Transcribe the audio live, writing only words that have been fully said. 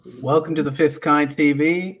Welcome to the Fifth Kind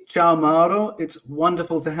TV. Ciao, Mauro. It's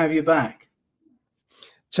wonderful to have you back.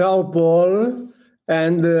 Ciao, Paul.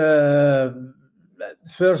 And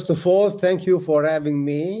first of all, thank you for having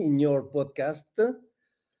me in your podcast.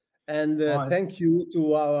 And thank you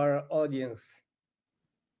to our audience.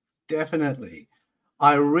 Definitely.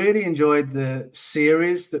 I really enjoyed the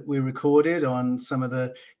series that we recorded on some of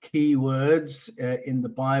the key words in the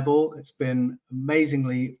Bible. It's been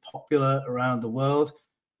amazingly popular around the world.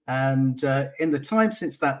 And in the time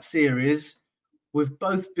since that series, we've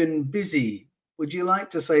both been busy. Would you like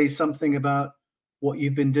to say something about what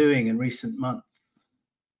you've been doing in recent months?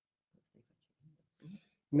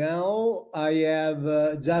 Now I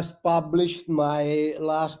have just published my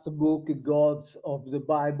last book, Gods of the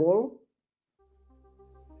Bible.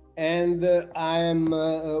 And I am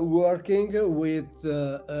working with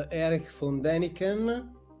Erich von Däniken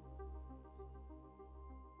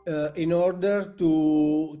in order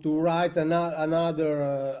to write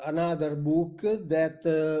another book that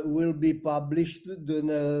will be published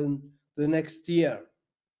the next year.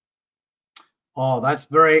 Oh, that's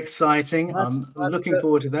very exciting. I'm looking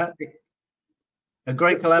forward to that. A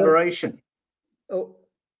great collaboration.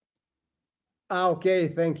 Okay,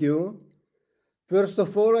 thank you. First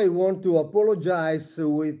of all, I want to apologize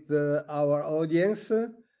with our audience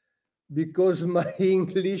because my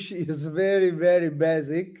English is very, very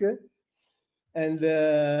basic. And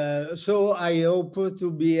so I hope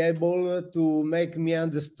to be able to make me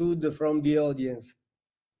understood from the audience.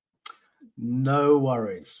 No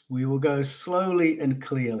worries. We will go slowly and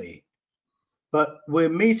clearly. But we're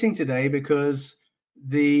meeting today because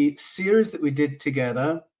the series that we did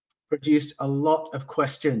together produced a lot of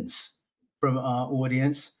questions from our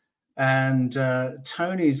audience. And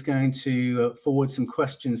Tony's going to forward some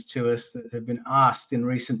questions to us that have been asked in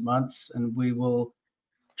recent months, and we will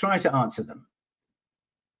try to answer them.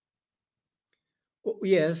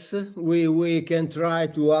 Yes, we can try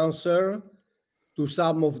to answer to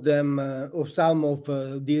some of them, or some of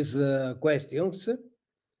these questions.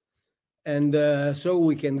 And so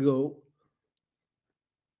we can go.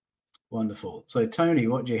 Wonderful. So, Tony,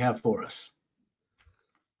 what do you have for us?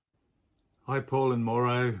 Hi, Paul and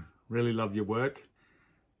Mauro. Really love your work.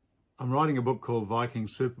 I'm writing a book called Viking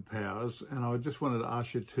Superpowers, and I just wanted to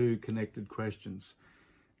ask you two connected questions.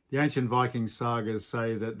 The ancient Viking sagas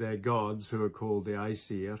say that their gods, who are called the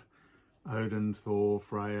Aesir, Odin, Thor,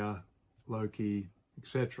 Freya, Loki,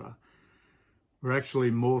 etc., were actually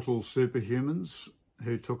mortal superhumans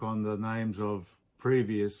who took on the names of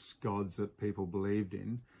previous gods that people believed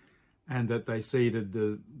in, and that they seeded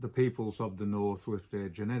the peoples of the north with their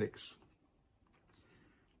genetics.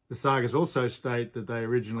 The sagas also state that they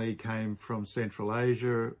originally came from Central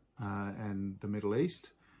Asia and the Middle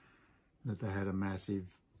East, that they had a massive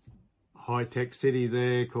high-tech city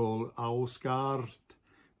there called Asgard,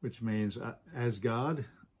 which means Asgard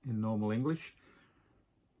in normal English.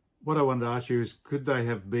 What I wanted to ask you is, could they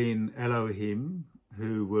have been Elohim,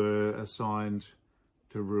 who were assigned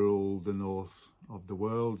to rule the north of the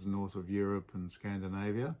world, the north of Europe and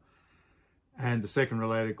Scandinavia? And the second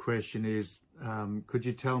related question is, could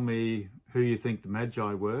you tell me who you think the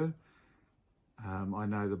Magi were? I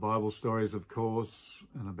know the Bible stories, of course,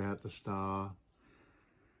 and about the star.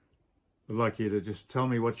 I'd like you to just tell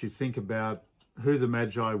me what you think about who the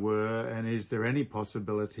Magi were, and is there any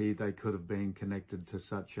possibility they could have been connected to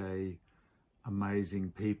such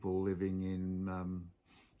amazing people living in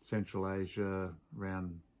Central Asia,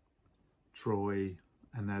 around Troy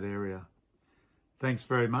and that area? Thanks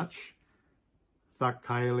very much. Tack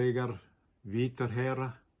heilige vita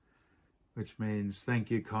herra, which means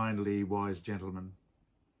thank you kindly, wise gentlemen.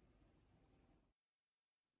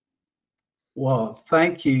 Well,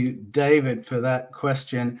 thank you, David, for that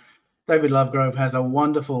question. David Lovegrove has a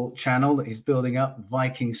wonderful channel that he's building up,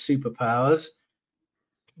 Viking Superpowers.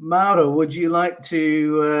 Mauro, would you like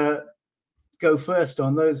to go first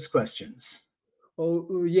on those questions?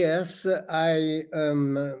 Oh, yes, I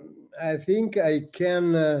think I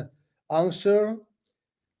can answer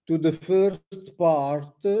to the first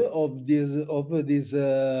part of this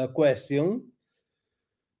question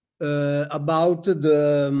about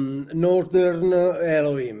the northern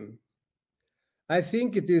Elohim. I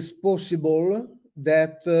think it is possible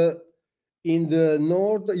that in the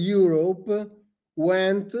North Europe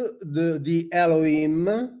went the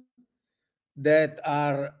Elohim that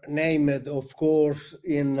are named, of course,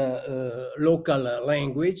 in local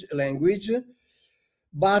language.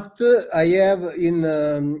 But I have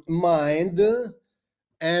in mind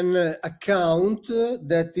an account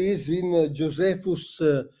that is in Josephus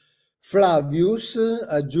Flavius,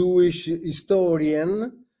 a Jewish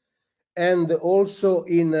historian, and also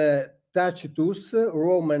in Tacitus,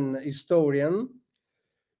 Roman historian.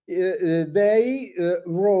 They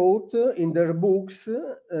wrote in their books,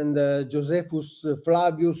 and Josephus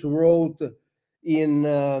Flavius wrote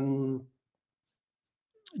in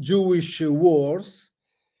Jewish Wars,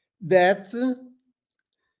 that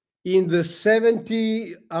in the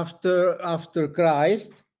 70 after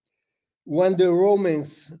Christ, when the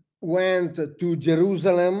Romans went to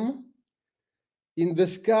Jerusalem, in the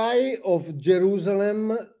sky of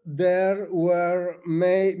Jerusalem there were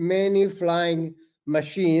many flying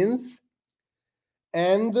machines,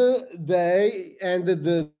 and the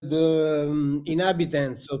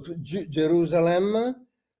inhabitants of Jerusalem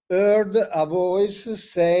heard a voice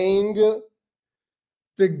saying,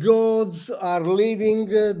 "The gods are leaving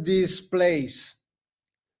this place."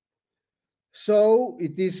 So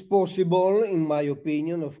it is possible, in my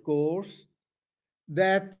opinion, of course,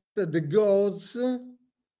 that the gods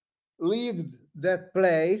left that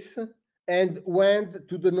place and went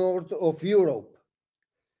to the north of Europe.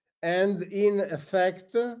 And in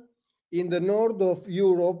effect, in the north of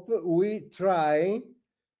Europe, we try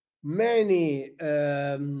many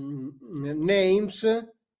names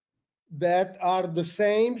that are the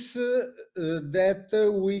same that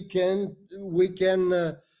we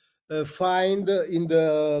can find in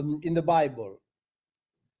the Bible.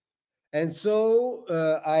 And so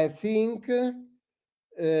I think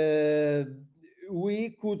we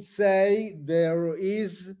could say there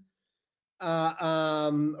is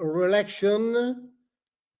a relation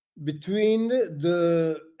between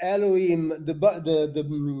the Elohim, the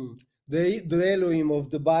Elohim of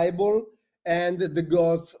the Bible, and the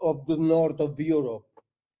gods of the north of Europe.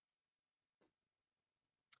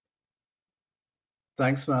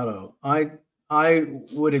 Thanks, Mauro. I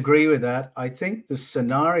would agree with that. I think the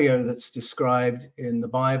scenario that's described in the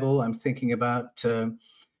Bible, I'm thinking about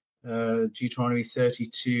Deuteronomy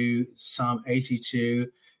 32, Psalm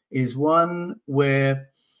 82, is one where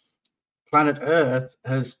planet Earth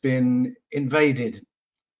has been invaded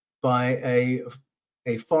by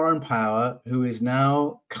a foreign power who is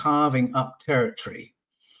now carving up territory.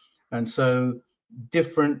 And so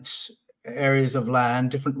different areas of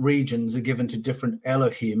land, different regions are given to different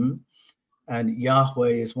Elohim, and Yahweh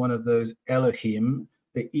is one of those Elohim.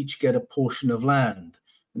 They each get a portion of land.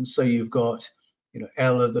 And so you've got,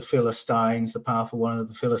 El of the Philistines, the powerful one of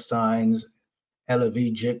the Philistines, El of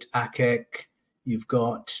Egypt, Akek. You've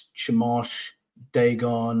got Chemosh,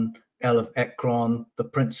 Dagon, El of Ekron, the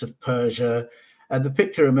prince of Persia. And the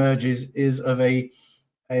picture emerges is of a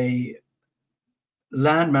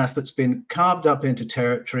landmass that's been carved up into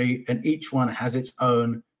territory, and each one has its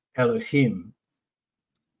own Elohim.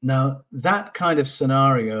 Now, that kind of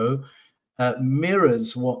scenario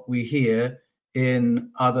mirrors what we hear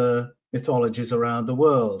in other mythologies around the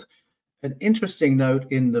world. An interesting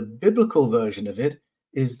note in the biblical version of it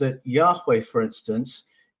is that Yahweh, for instance,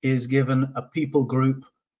 is given a people group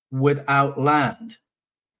without land.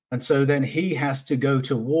 And so then he has to go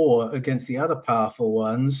to war against the other powerful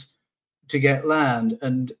ones to get land.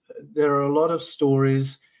 And there are a lot of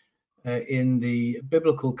stories in the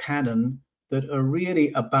biblical canon that are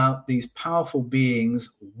really about these powerful beings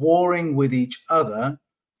warring with each other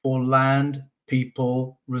for land,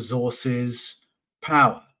 people, resources,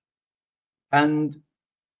 power. And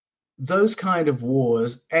those kind of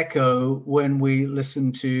wars echo when we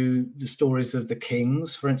listen to the stories of the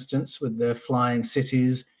kings, for instance, with their flying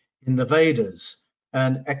cities in the Vedas,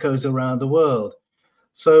 and echoes around the world.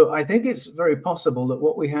 So I think it's very possible that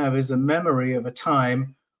what we have is a memory of a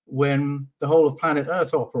time when the whole of planet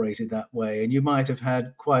Earth operated that way, and you might have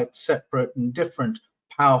had quite separate and different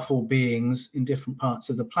powerful beings in different parts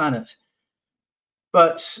of the planet.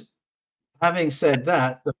 But having said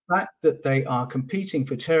that, the fact that they are competing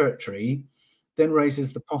for territory then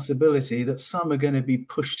raises the possibility that some are going to be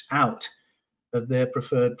pushed out of their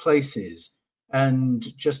preferred places. And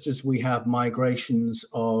just as we have migrations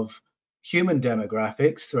of human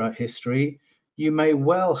demographics throughout history, you may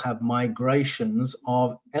well have migrations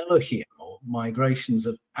of Elohim, or migrations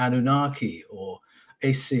of Anunnaki or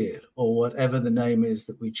Aesir, or whatever the name is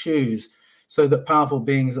that we choose, so that powerful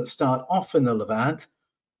beings that start off in the Levant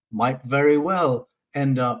might very well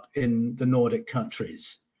end up in the Nordic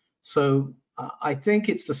countries. So I think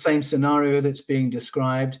it's the same scenario that's being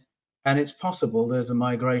described, and it's possible there's a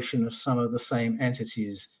migration of some of the same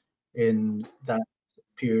entities in that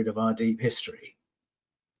period of our deep history.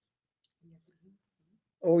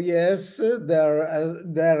 Oh yes,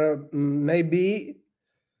 maybe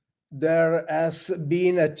there has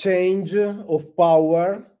been a change of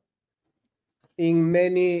power in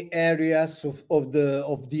many areas of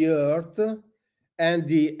the earth, and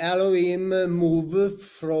the Elohim moved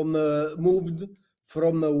from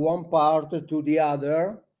one part to the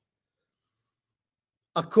other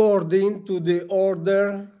according to the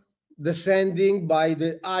order descending by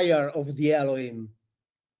the higher of the Elohim.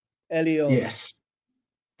 Elion. Yes,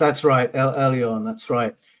 that's right. Elion, that's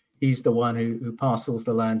right. He's the one who parcels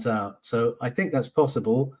the lands out. So I think that's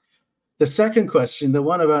possible. The second question, the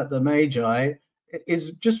one about the Magi,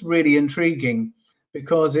 is just really intriguing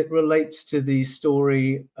because it relates to the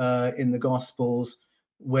story in the Gospels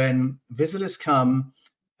when visitors come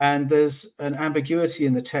and there's an ambiguity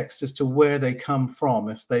in the text as to where they come from,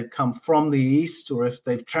 if they've come from the east or if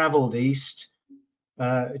they've traveled east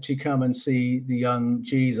to come and see the young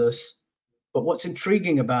Jesus. But what's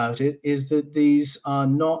intriguing about it is that these are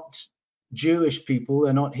not Jewish people,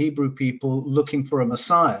 they're not Hebrew people looking for a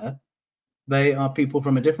Messiah. They are people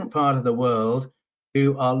from a different part of the world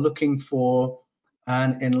who are looking for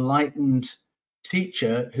an enlightened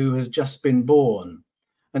teacher who has just been born.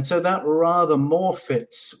 And so that rather more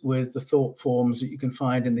fits with the thought forms that you can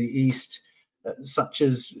find in the East, such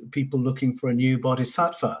as people looking for a new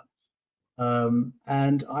bodhisattva.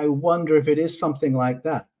 And I wonder if it is something like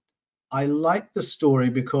that. I like the story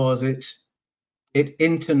because it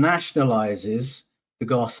internationalizes the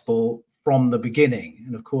gospel from the beginning.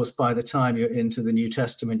 And of course, by the time you're into the New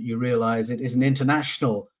Testament, you realize it is an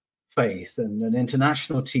international faith and an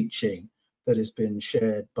international teaching that has been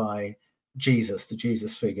shared by Jesus, the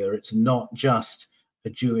Jesus figure. It's not just a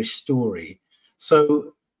Jewish story.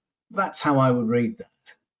 So that's how I would read that.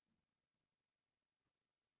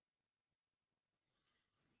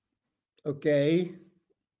 Okay.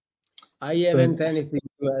 I haven't anything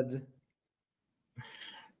to add.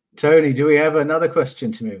 Tony, do we have another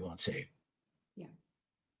question to move on to? Yeah.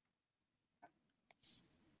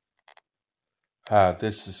 Hi,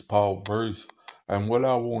 this is Paul Bruce, and what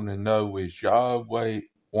I want to know is Yahweh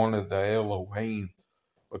one of the Elohim?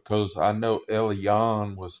 Because I know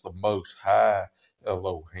Elion was the most high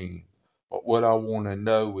Elohim. But what I want to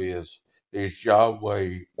know is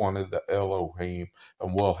Yahweh one of the Elohim?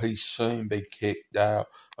 And will he soon be kicked out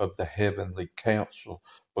of the heavenly council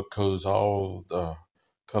because all the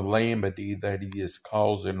calamity that he is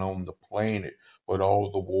causing on the planet with all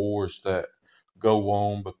the wars that go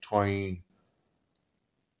on between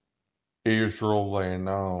Israel and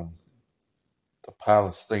the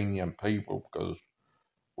Palestinian people? Because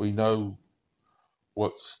we know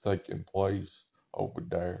what's taking place over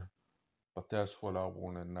there. But that's what I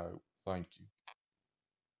want to know. Thank you.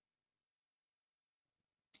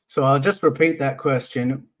 So I'll just repeat that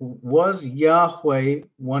question. Was Yahweh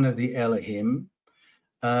one of the Elohim?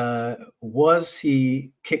 Was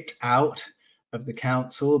he kicked out of the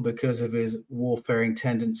council because of his warfaring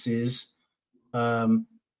tendencies?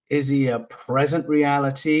 Is he a present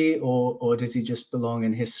reality or does he just belong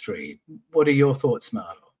in history? What are your thoughts,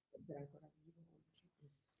 Mauro?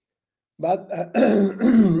 But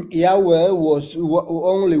Yahweh was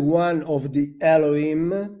only one of the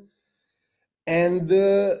Elohim, and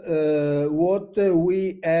what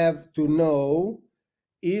we have to know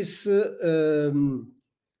is the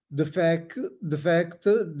fact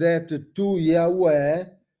that to Yahweh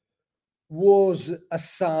was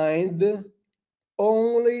assigned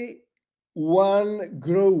only one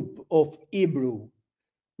group of Hebrew,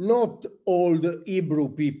 not all the Hebrew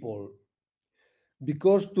people,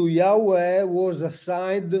 because to Yahweh was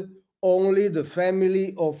assigned only the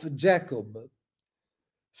family of Jacob.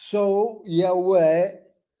 So Yahweh,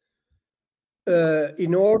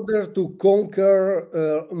 in order to conquer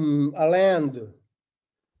a land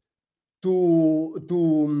to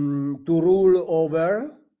rule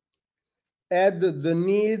over, had the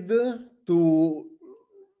need to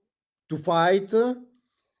fight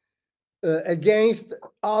against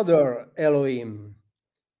other Elohim.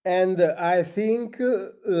 And I think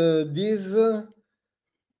this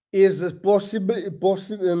is possible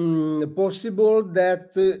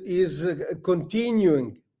that is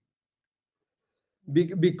continuing,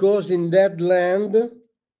 because in that land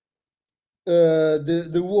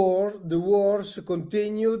the wars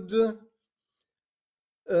continued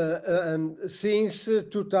since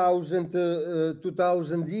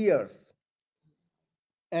 2000 years,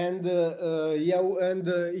 and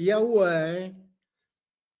Yahweh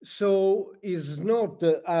so is not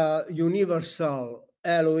a universal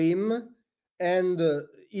Elohim, and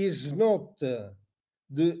is not the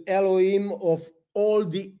Elohim of all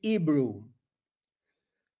the Hebrew,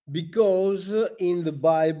 because in the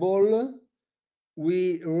Bible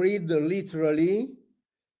we read literally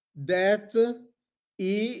that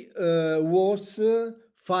he was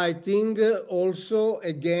fighting also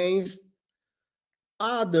against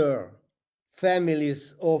other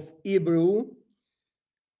families of Hebrew,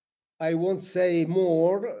 I won't say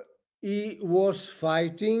more, he was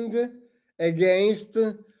fighting against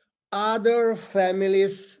other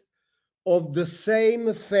families of the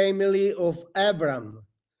same family of Abram,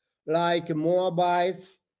 like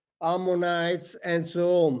Moabites, Ammonites, and so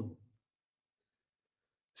on.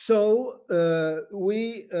 So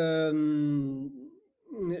we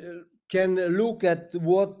can look at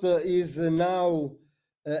what is now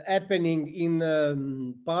happening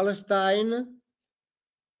in Palestine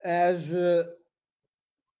as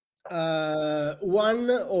one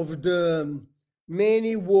of the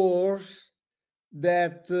many wars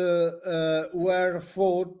that were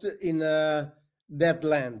fought in that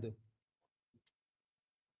land.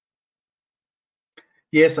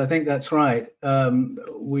 Yes, I think that's right.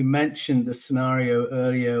 We mentioned the scenario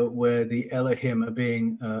earlier where the Elohim are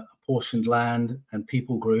being apportioned land and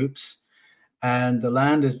people groups, and the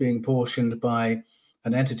land is being portioned by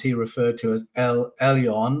an entity referred to as El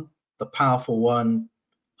Elyon, the powerful one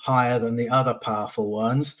higher than the other powerful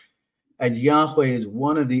ones. And Yahweh is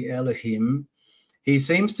one of the Elohim. He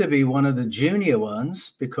seems to be one of the junior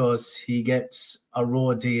ones because he gets a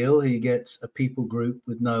raw deal. He gets a people group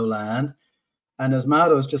with no land. And as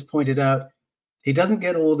Mauro has just pointed out, he doesn't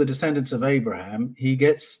get all the descendants of Abraham. He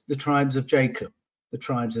gets the tribes of Jacob, the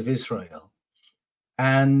tribes of Israel.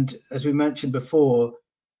 And as we mentioned before,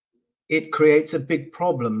 it creates a big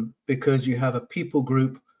problem because you have a people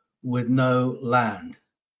group with no land,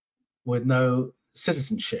 with no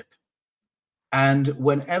citizenship. And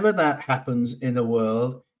whenever that happens in the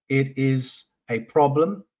world, it is a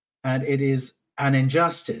problem and it is an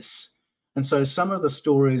injustice. And so some of the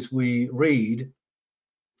stories we read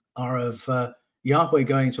are of Yahweh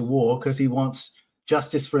going to war because he wants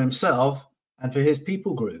justice for himself and for his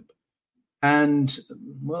people group. And,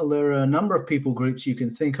 well, there are a number of people groups you can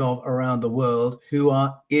think of around the world who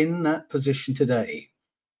are in that position today.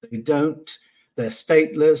 They're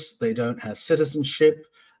stateless, they don't have citizenship,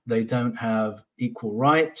 they don't have equal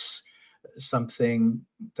rights, something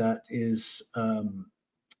that is a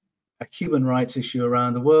human rights issue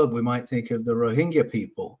around the world. We might think of the Rohingya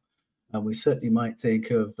people, and we certainly might think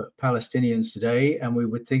of Palestinians today, and we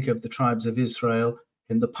would think of the tribes of Israel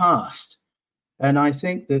in the past. And I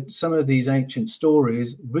think that some of these ancient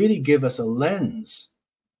stories really give us a lens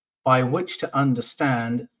by which to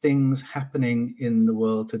understand things happening in the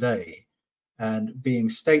world today. And being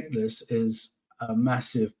stateless is a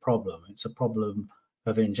massive problem. It's a problem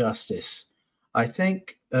of injustice. I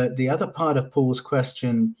think the other part of Paul's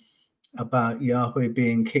question about Yahweh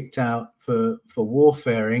being kicked out for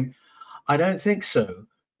warfaring, I don't think so,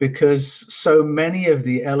 because so many of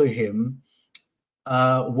the Elohim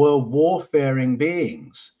were warfaring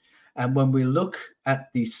beings. And when we look at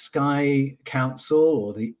the Sky Council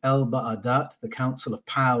or the El Ba'adat, the Council of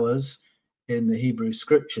Powers in the Hebrew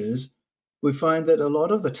Scriptures, we find that a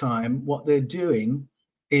lot of the time what they're doing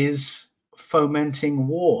is fomenting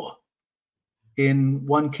war. In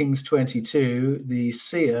 1 Kings 22, the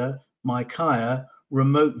seer Micaiah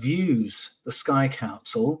remote views the Sky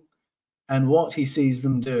Council, and what he sees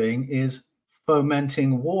them doing is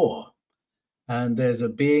fomenting war. And there's a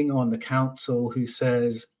being on the council who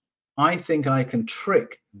says, I think I can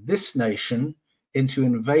trick this nation into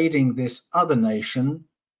invading this other nation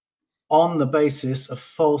on the basis of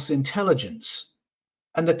false intelligence.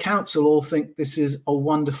 And the council all think this is a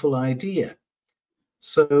wonderful idea.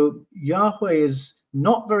 So Yahweh is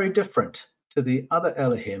not very different to the other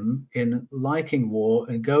Elohim in liking war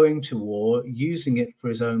and going to war, using it for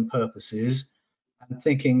his own purposes, and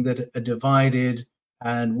thinking that a divided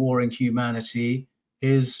and warring humanity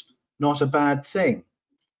is not a bad thing.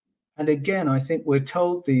 And again, I think we're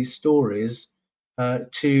told these stories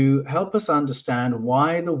to help us understand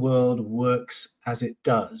why the world works as it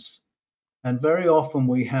does. And very often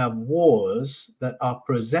we have wars that are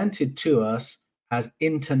presented to us as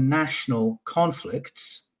international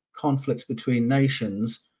conflicts between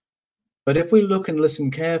nations. But if we look and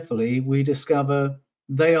listen carefully, we discover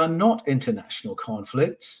they are not international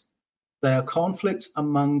conflicts. They are conflicts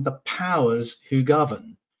among the powers who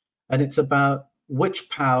govern. And it's about which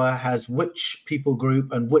power has which people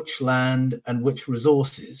group and which land and which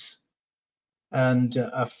resources. And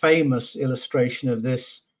a famous illustration of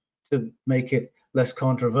this, to make it less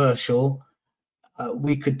controversial,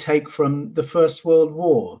 we could take from the First World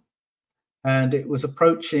War. And it was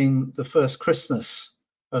approaching the first Christmas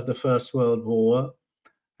of the First World War.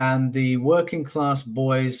 And the working class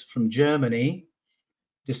boys from Germany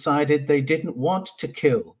decided they didn't want to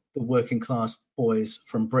kill the working class boys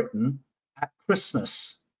from Britain at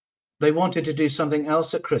Christmas. They wanted to do something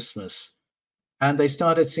else at Christmas. and they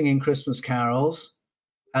started singing Christmas carols,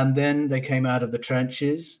 and then they came out of the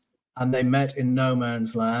trenches and they met in no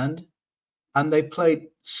man's land, and they played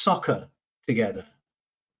soccer together,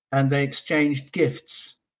 and they exchanged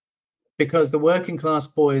gifts, because the working class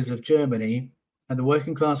boys of Germany and the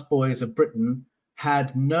working class boys of Britain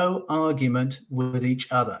had no argument with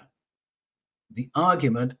each other. The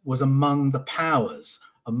argument was among the powers,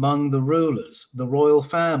 among the rulers, the royal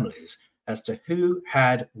families, as to who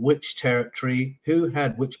had which territory, who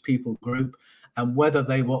had which people group, and whether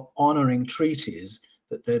they were honoring treaties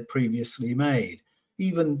that they'd previously made.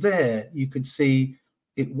 Even there, you could see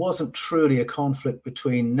it wasn't truly a conflict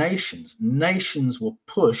between nations. Nations were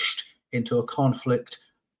pushed into a conflict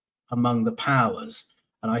among the powers.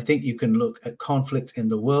 And I think you can look at conflicts in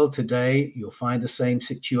the world today, you'll find the same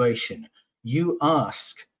situation. You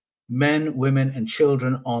ask men, women, and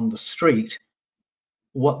children on the street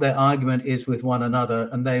what their argument is with one another,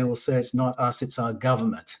 and they will say, it's not us, it's our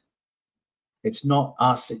government. It's not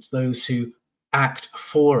us, it's those who act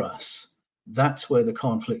for us. That's where the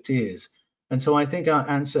conflict is. And so I think our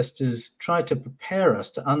ancestors tried to prepare us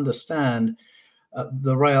to understand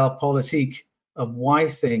the realpolitik of why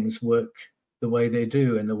things work the way they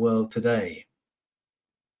do in the world today.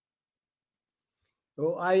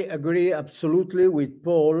 Oh, I agree absolutely with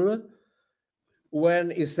Paul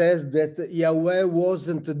when he says that Yahweh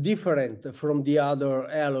wasn't different from the other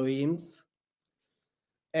Elohims,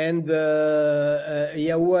 and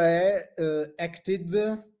Yahweh acted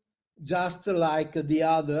just like the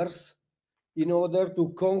others in order to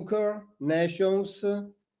conquer nations,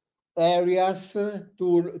 areas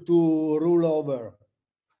to rule over.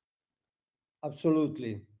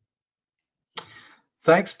 Absolutely.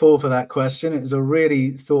 Thanks, Paul, for that question. It was a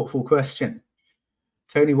really thoughtful question.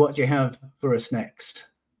 Tony, what do you have for us next?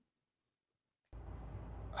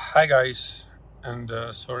 Hi guys, and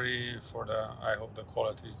sorry for I hope the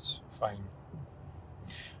quality is fine.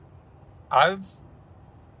 I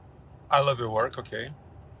love your work, okay,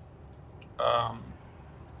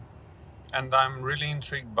 and I'm really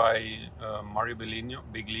intrigued by Mauro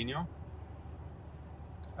Biglino.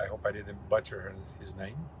 I hope I didn't butcher his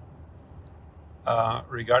name.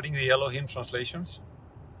 Regarding the Elohim translations,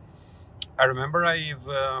 I remember I've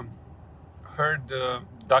heard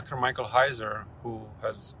Dr. Michael Heiser, who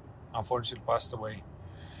has unfortunately passed away,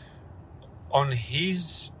 on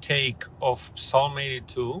his take of Psalm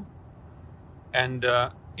 82, and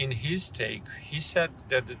in his take, he said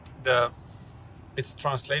that it's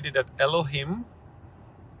translated that Elohim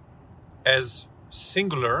as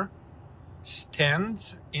singular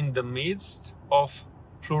stands in the midst of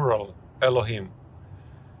plural Elohim.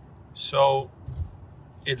 So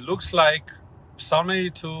it looks like Psalm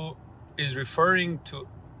 82 is referring to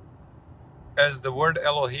as the word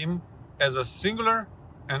Elohim as a singular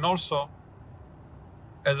and also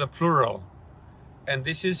as a plural. And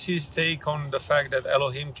this is his take on the fact that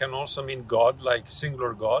Elohim can also mean God, like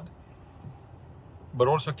singular God, but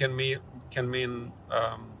also can mean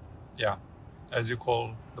as you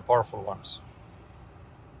call the powerful ones.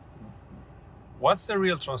 What's the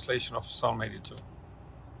real translation of Psalm 82?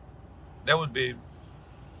 That would be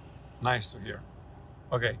nice to hear.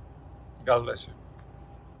 Okay, God bless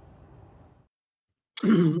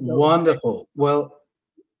you. Wonderful. Well,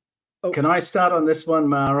 can I start on this one,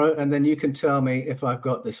 Mauro, and then you can tell me if I've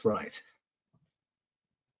got this right?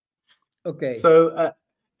 Okay. So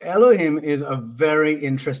Elohim is a very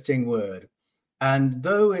interesting word. And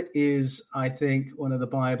though it is, I think, one of the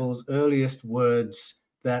Bible's earliest words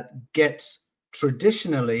that gets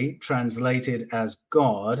traditionally translated as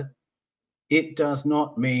God, it does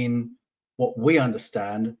not mean what we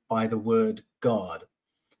understand by the word God.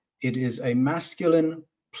 It is a masculine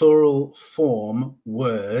plural form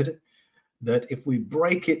word that, if we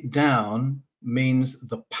break it down, means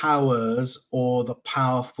the powers or the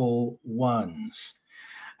powerful ones.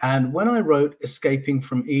 And when I wrote Escaping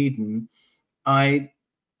from Eden, I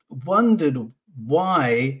wondered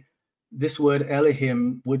why this word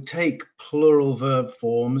Elohim would take plural verb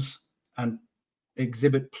forms and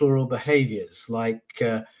exhibit plural behaviors, like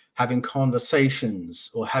having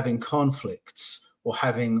conversations or having conflicts or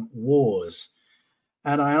having wars.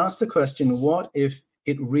 And I asked the question, what if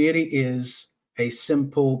it really is a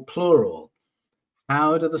simple plural?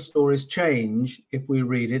 How do the stories change if we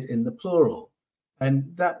read it in the plural?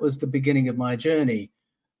 And that was the beginning of my journey.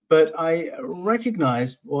 But I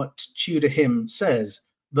recognized what Tudor Hymn says,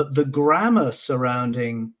 that the grammar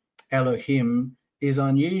surrounding Elohim is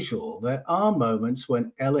unusual. There are moments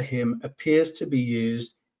when Elohim appears to be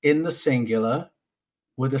used in the singular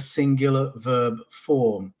with a singular verb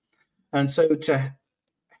form. And so to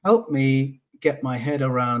help me get my head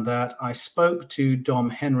around that, I spoke to Dom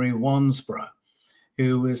Henry Wansborough,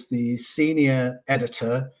 who was the senior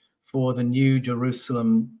editor for the New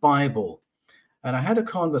Jerusalem Bible. And I had a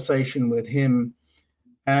conversation with him,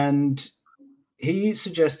 and he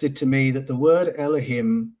suggested to me that the word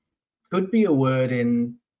Elohim could be a word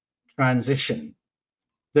in transition,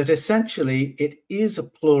 that essentially it is a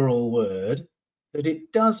plural word, that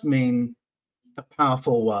it does mean the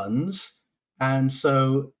powerful ones. And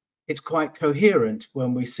so it's quite coherent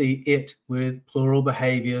when we see it with plural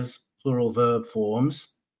behaviors, plural verb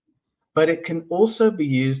forms, but it can also be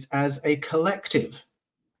used as a collective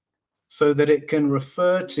so that it can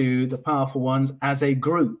refer to the powerful ones as a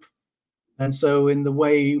group. And so in the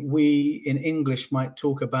way we in English might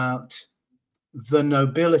talk about the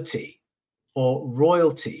nobility or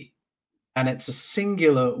royalty, and it's a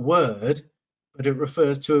singular word, but it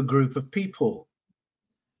refers to a group of people.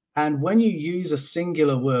 And when you use a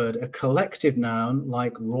singular word, a collective noun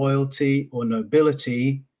like royalty or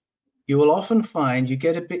nobility, you will often find you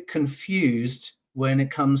get a bit confused when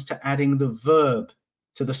it comes to adding the verb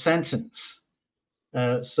to the sentence.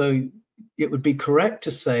 So it would be correct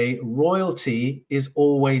to say royalty is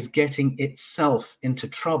always getting itself into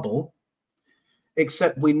trouble,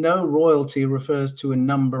 except we know royalty refers to a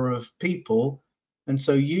number of people. And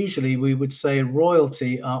so usually we would say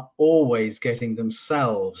royalty are always getting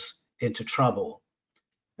themselves into trouble.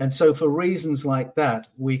 And so for reasons like that,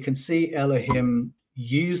 we can see Elohim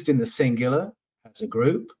used in the singular as a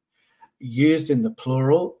group, used in the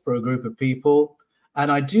plural for a group of people.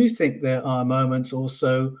 And I do think there are moments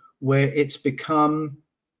also where it's become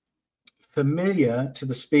familiar to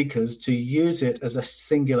the speakers to use it as a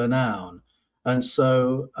singular noun. And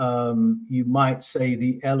so you might say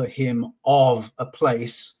the Elohim of a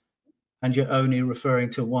place, and you're only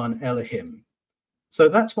referring to one Elohim. So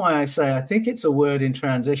that's why I say I think it's a word in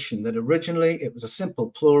transition, that originally it was a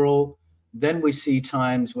simple plural. Then we see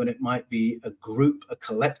times when it might be a group, a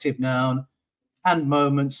collective noun, and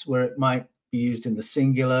moments where it might be used in the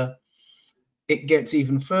singular. It gets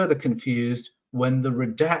even further confused when the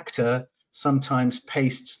redactor sometimes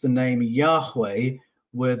pastes the name Yahweh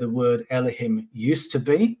where the word Elohim used to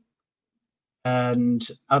be, and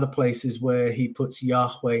other places where he puts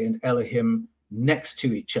Yahweh and Elohim next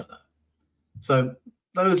to each other. So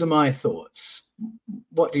those are my thoughts.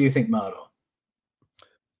 What do you think, Mauro?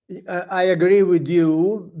 I agree with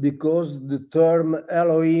you, because the term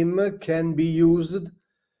Elohim can be used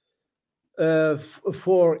to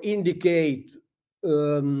indicate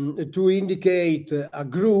a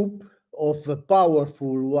group of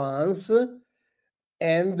powerful ones,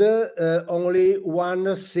 and only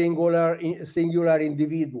one singular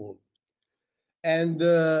individual. And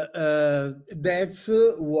that's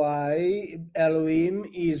why Elohim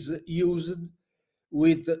is used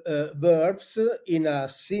with verbs in a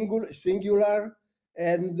singular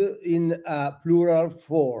and in a plural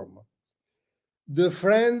form. The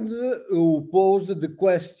friend who posed the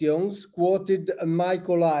questions quoted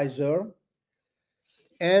Michael Heiser,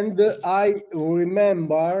 and I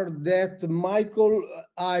remember that Michael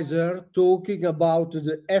Heiser talking about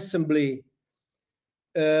the assembly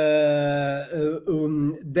that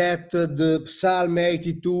the Psalm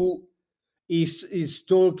 82 is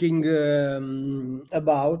talking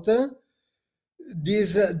about.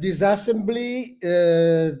 This assembly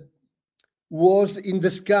was in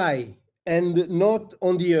the sky and not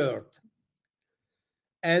on the earth.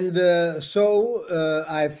 And so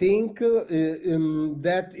I think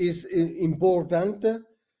that is important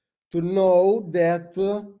to know that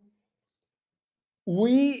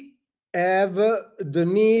we have the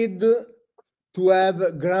need to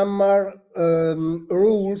have grammar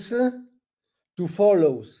rules to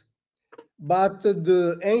follow. But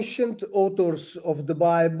the ancient authors of the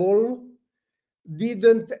Bible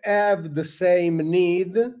didn't have the same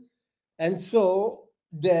need, and so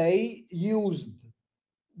they used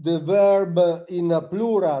the verb in a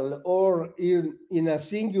plural or in a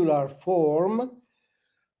singular form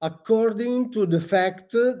according to the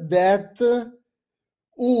fact that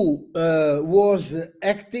who was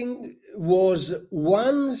acting was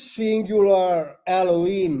one singular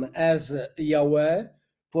Elohim as Yahweh,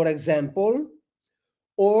 for example,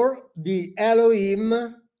 or the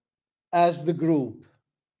Elohim as the group.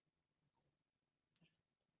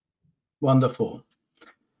 Wonderful.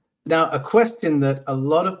 Now, a question that a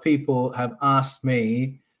lot of people have asked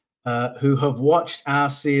me who have watched our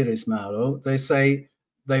series, Mauro, they say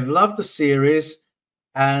they've loved the series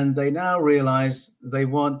and they now realize they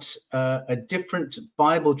want a different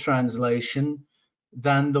Bible translation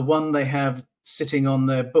than the one they have sitting on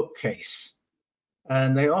their bookcase.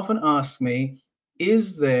 And they often ask me,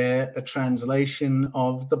 is there a translation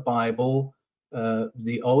of the Bible,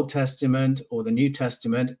 the Old Testament or the New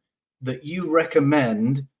Testament, that you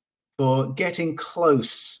recommend for getting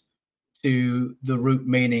close to the root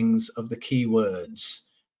meanings of the key words?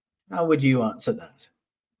 How would you answer that?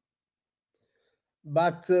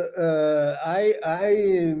 But I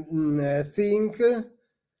think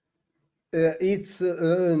it's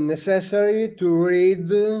necessary to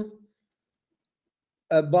read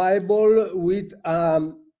a Bible with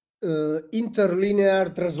interlinear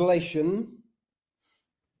translation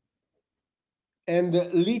and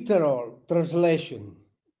literal translation,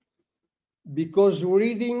 because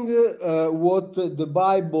reading what the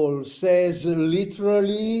Bible says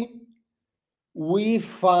literally, we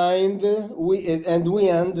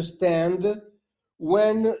understand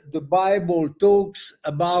when the Bible talks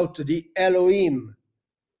about the Elohim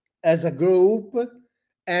as a group,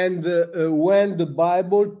 and when the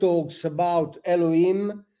Bible talks about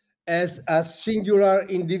Elohim as a singular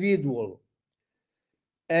individual.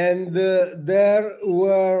 And there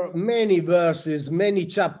were many verses, many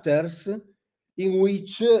chapters in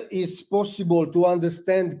which it's possible to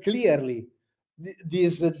understand clearly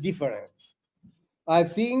this difference. I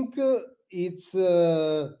think it's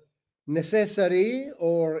necessary,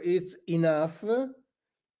 or it's enough,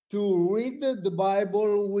 to read the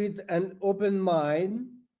Bible with an open mind,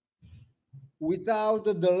 without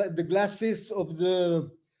the glasses of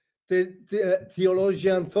the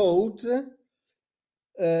theologian thought,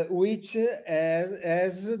 which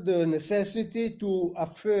has the necessity to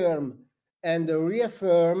affirm and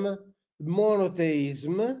reaffirm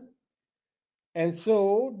monotheism. And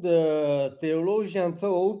so the theologian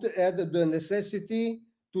thought had the necessity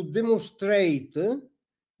to demonstrate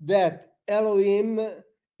that Elohim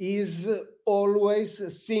is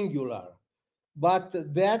always singular, but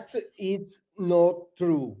that it's not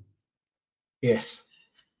true. Yes.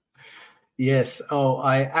 Yes. Oh,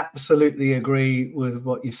 I absolutely agree with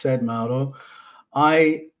what you said, Mauro.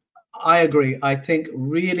 I agree. I think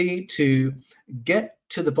really to get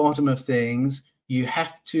to the bottom of things, you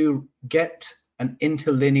have to get an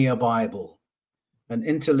interlinear Bible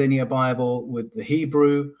with the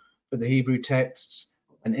Hebrew for the Hebrew texts,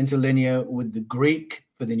 an interlinear with the Greek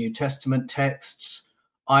for the New Testament texts.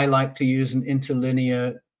 I like to use an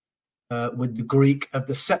interlinear with the Greek of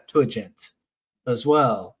the Septuagint as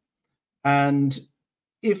well. And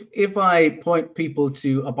if I point people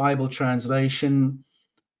to a Bible translation,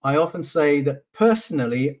 I often say that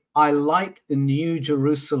personally, I like the New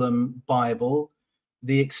Jerusalem Bible,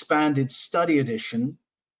 the expanded study edition,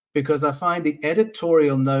 because I find the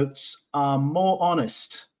editorial notes are more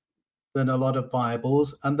honest than a lot of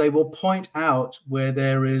Bibles, and they will point out where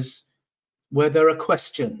there are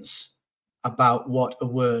questions about what a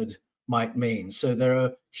word might mean. So there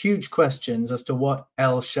are huge questions as to what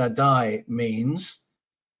El Shaddai means,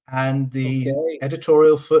 and the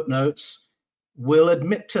editorial footnotes will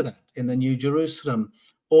admit to that in the New Jerusalem,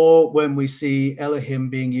 or when we see Elohim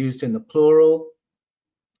being used in the plural,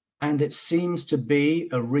 and it seems to be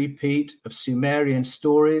a repeat of Sumerian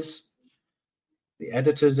stories, the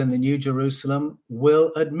editors in the New Jerusalem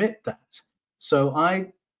will admit that. So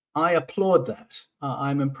I applaud that.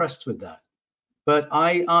 I'm impressed with that. But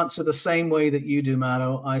I answer the same way that you do,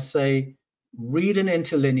 Mauro. I say, read an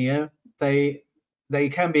interlinear. They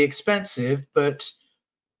can be expensive, but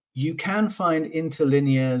you can find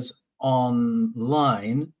interlinears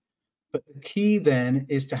online. But the key then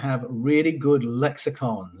is to have really good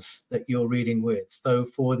lexicons that you're reading with. So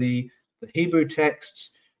for the Hebrew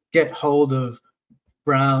texts, get hold of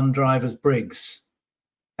Brown Drivers Briggs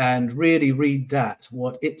and really read that,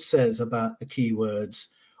 what it says about the keywords.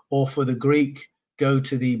 Or for the Greek, go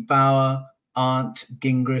to the Bauer, Arndt,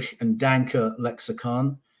 Gingrich, and Danker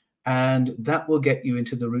lexicon, and that will get you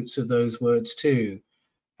into the roots of those words too.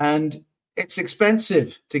 And it's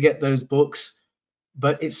expensive to get those books,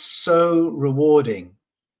 but it's so rewarding,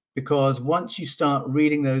 because once you start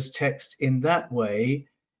reading those texts in that way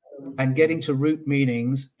and getting to root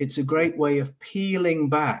meanings, it's a great way of peeling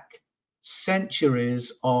back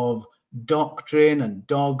centuries of doctrine and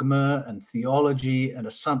dogma and theology and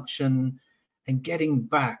assumption, and getting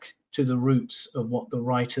back to the roots of what the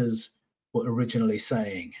writers were originally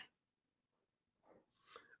saying.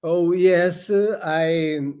 Oh, yes.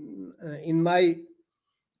 In my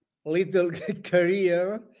little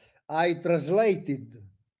career, I translated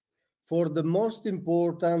for the most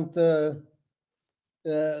important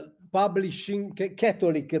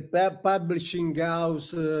Catholic publishing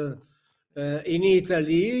house in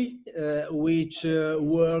Italy, which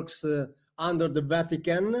works under the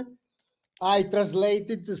Vatican. I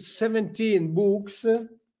translated 17 books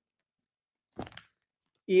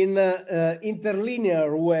in an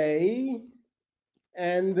interlinear way,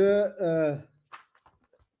 and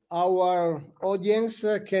our audience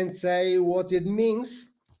can say what it means.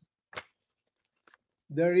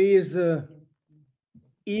 There is a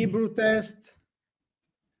Hebrew text,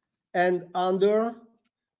 and under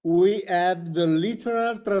we have the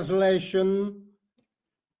literal translation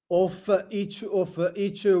of each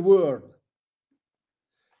word.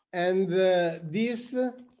 And these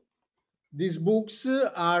books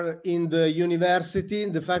are in the university,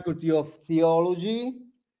 in the Faculty of Theology,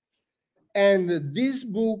 and these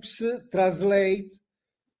books translate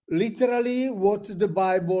literally what the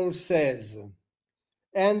Bible says.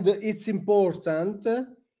 And it's important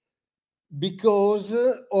because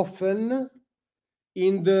often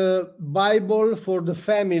in the Bible for the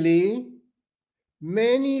family,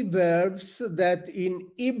 many verbs that in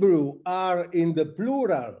Hebrew are in the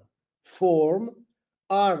plural form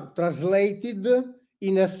are translated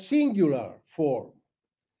in a singular form.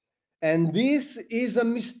 And this is a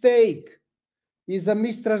mistake, is a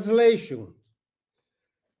mistranslation,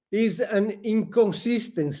 is an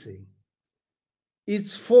inconsistency.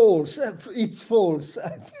 It's false. It's false,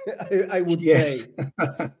 I would say.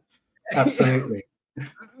 Absolutely.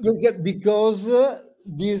 Because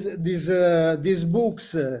these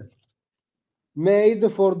books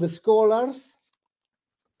made for the scholars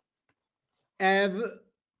have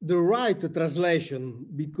the right translation,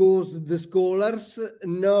 because the scholars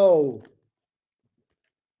know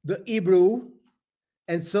the Hebrew,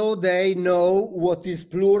 and so they know what is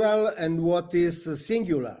plural and what is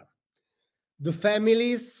singular. The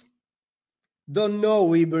families don't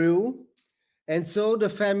know Hebrew, and so the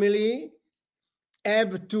family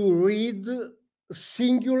have to read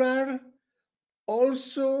singular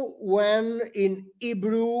also when in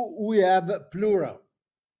Hebrew we have plural.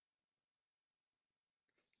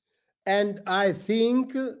 And I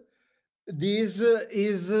think this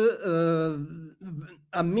is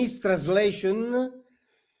a mistranslation.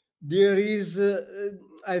 There is,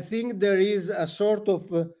 I think there is a sort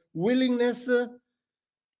of willingness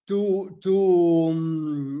to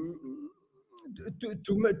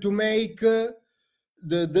make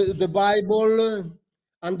the Bible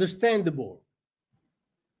understandable.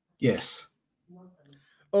 Yes.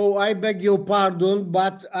 Oh, I beg your pardon,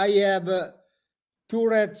 but I have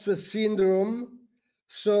Tourette's syndrome,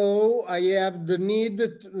 so I have the need,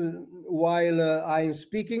 while I'm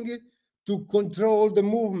speaking, to control the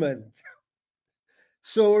movement.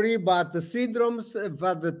 Sorry, but the syndromes,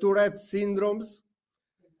 but the Tourette's syndromes,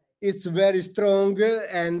 it's very strong,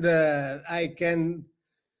 and I can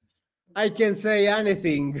say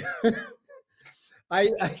anything.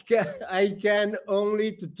 I can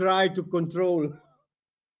only to try to control.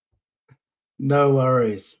 No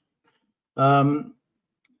worries.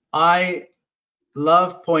 I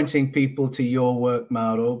love pointing people to your work,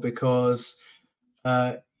 Mauro, because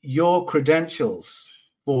your credentials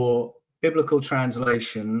for biblical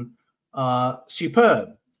translation are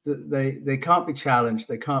superb. They can't be challenged.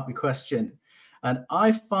 They can't be questioned. And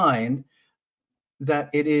I find that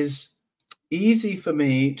it is easy for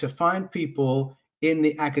me to find people in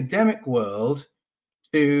the academic world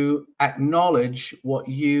to acknowledge what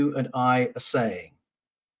you and I are saying,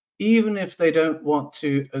 even if they don't want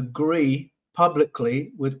to agree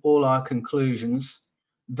publicly with all our conclusions.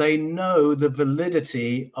 They know the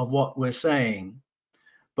validity of what we're saying.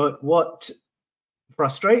 But what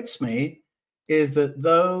frustrates me is that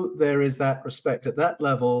though there is that respect at that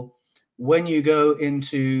level, when you go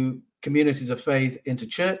into communities of faith, into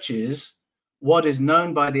churches, what is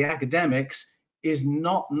known by the academics is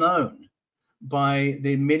not known by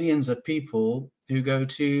the millions of people who go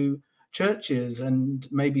to churches and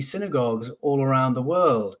maybe synagogues all around the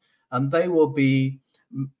world. And they will be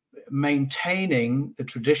maintaining the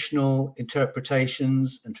traditional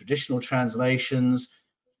interpretations and traditional translations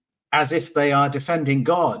as if they are defending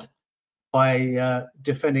God by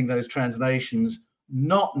defending those translations,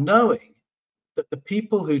 not knowing that the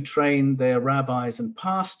people who train their rabbis and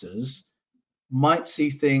pastors might see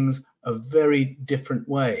things a very different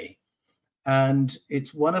way. And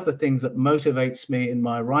it's one of the things that motivates me in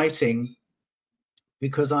my writing,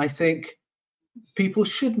 because I think people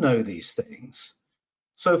should know these things.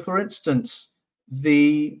 So, for instance,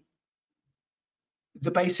 the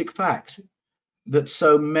basic fact that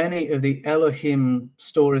so many of the Elohim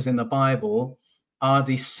stories in the Bible are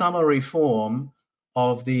the summary form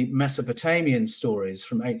of the Mesopotamian stories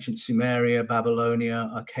from ancient Sumeria, Babylonia,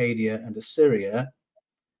 Arcadia, and Assyria.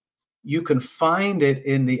 You can find it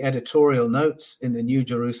in the editorial notes in the New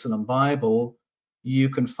Jerusalem Bible. You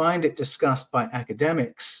can find it discussed by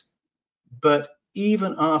academics. But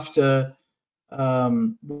even after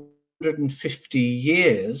 150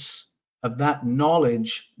 years of that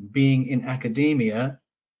knowledge being in academia,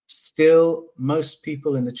 still most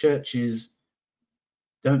people in the churches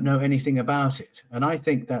don't know anything about it. And I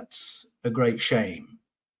think that's a great shame.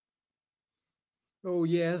 Oh,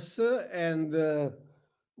 yes. And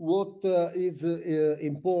what is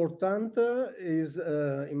important is,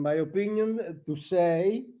 in my opinion, to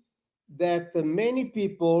say that many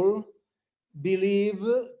people believe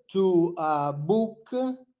to a book,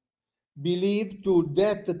 believe to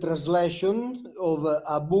that translation of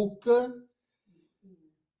a book,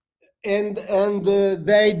 and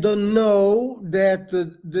they don't know that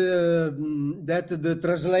the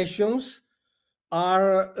translations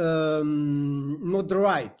are not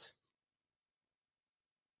right.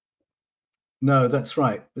 No, that's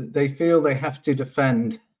right. They feel they have to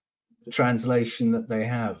defend the translation that they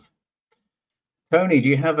have. Tony, do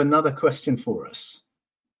you have another question for us?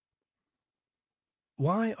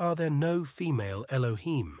 Why are there no female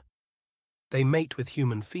Elohim? They mate with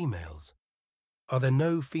human females. Are there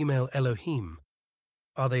no female Elohim?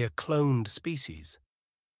 Are they a cloned species?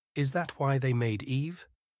 Is that why they made Eve?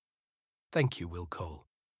 Thank you, Will Cole.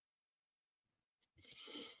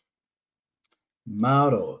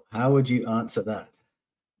 Mauro, how would you answer that?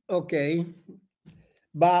 Okay.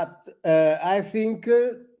 But I think,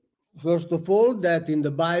 first of all, that in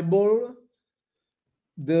the Bible,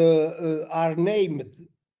 are named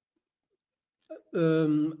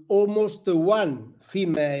almost one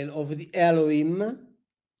female of the Elohim,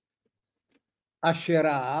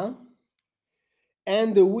 Asherah,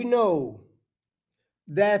 and we know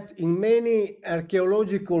that in many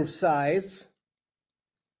archaeological sites,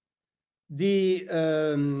 the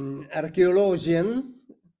archaeologian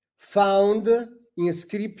found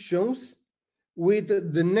inscriptions with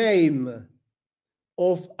the name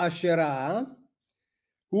of Asherah,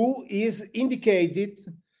 who is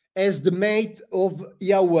indicated as the mate of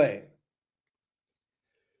Yahweh.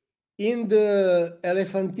 In the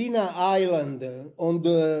Elephantina Island on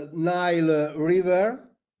the Nile River,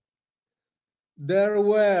 there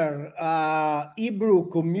were a Hebrew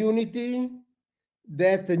community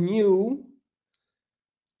that knew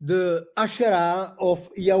the Asherah of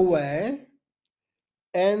Yahweh,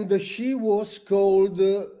 and she was called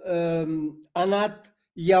Anat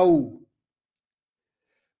Yahu.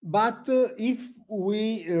 But if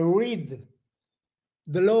we read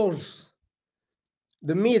the laws,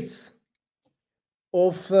 the myths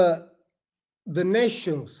of the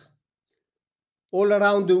nations all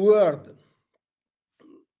around the world,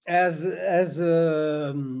 as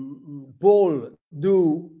Paul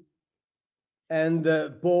do, and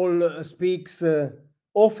Paul speaks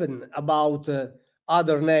often about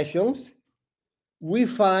other nations, we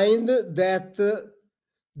find that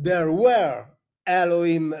there were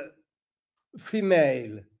Elohim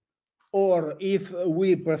female, or if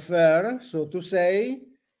we prefer, so to say,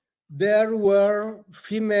 there were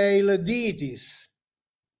female deities.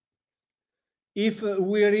 If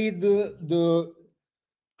we read the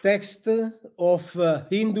text of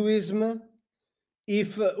Hinduism,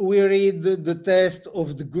 if we read the text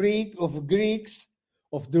of the Greeks,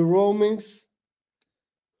 of the Romans,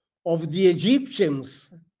 of the Egyptians,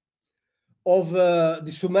 of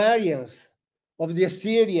the Sumerians, of the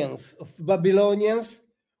Assyrians, of Babylonians,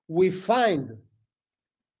 we find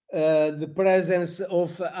the presence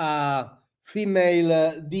of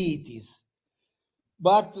female deities.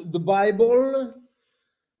 But the Bible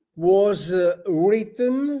was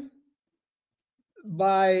written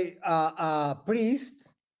by a priest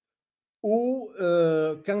who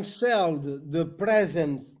cancelled the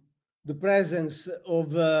presence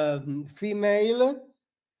of female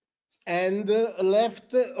and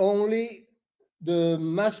left only the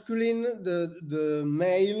masculine, the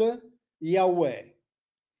male Yahweh.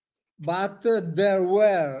 But there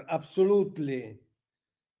were absolutely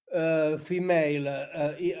female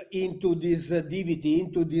into this divinity,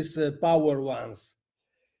 into these power ones.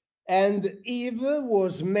 And Eve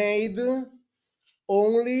was made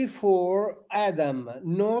only for Adam,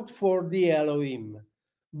 not for the Elohim.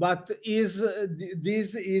 But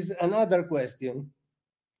this is another question.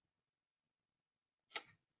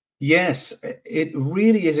 Yes, it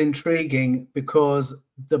really is intriguing because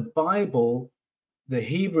the Bible, the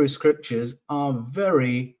Hebrew scriptures, are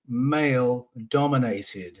very male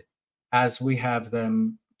dominated as we have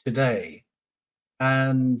them today.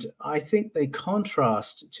 And I think they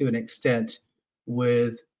contrast to an extent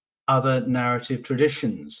with other narrative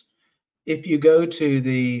traditions. If you go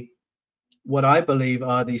to what I believe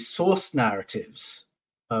are the source narratives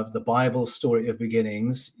of the Bible story of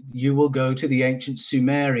beginnings, you will go to the ancient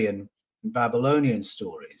Sumerian and Babylonian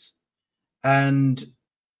stories. And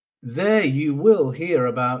there you will hear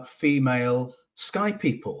about female sky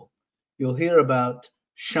people. You'll hear about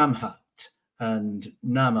Shamhat and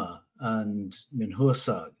Nama and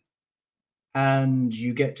Minhursag. And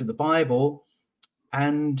you get to the Bible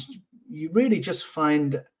and you really just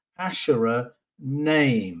find Asherah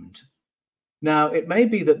named. Now, it may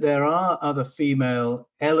be that there are other female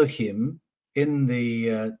Elohim in the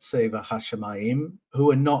Tseva Hashemayim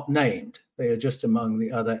who are not named. They are just among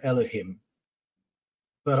the other Elohim.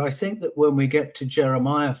 But I think that when we get to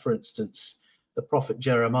Jeremiah, for instance, the prophet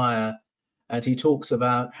Jeremiah, and he talks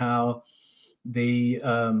about how the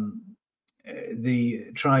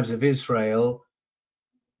tribes of Israel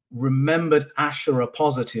remembered Asherah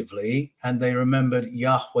positively and they remembered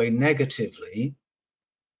Yahweh negatively,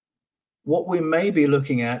 what we may be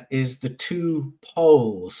looking at is the two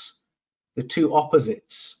poles, the two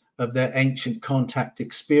opposites of their ancient contact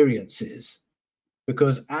experiences,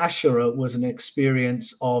 because Asherah was an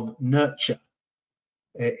experience of nurture.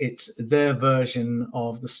 It's their version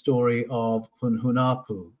of the story of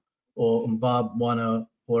Hunhunapu or Umbab Wana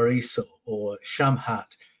Wariso or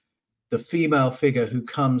Shamhat, the female figure who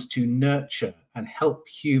comes to nurture and help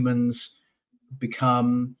humans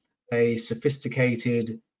become a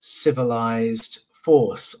sophisticated, civilized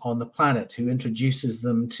force on the planet, who introduces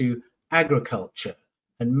them to agriculture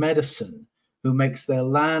and medicine, who makes their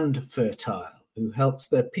land fertile, who helps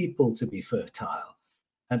their people to be fertile.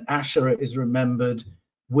 And Asherah is remembered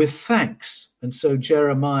with thanks. And so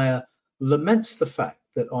Jeremiah laments the fact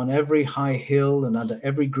that on every high hill and under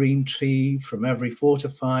every green tree, from every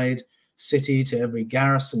fortified city to every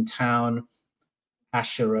garrison town,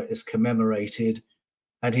 Asherah is commemorated.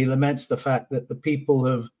 And he laments the fact that the people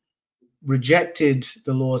have rejected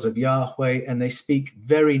the laws of Yahweh and they speak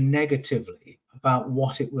very negatively about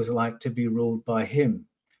what it was like to be ruled by him.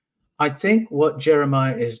 I think what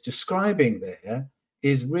Jeremiah is describing there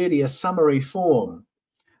is really a summary form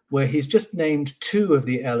where he's just named two of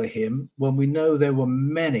the Elohim when we know there were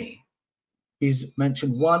many. He's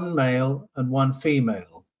mentioned one male and one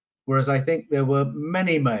female, whereas I think there were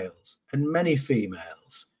many males and many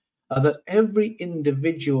females. That every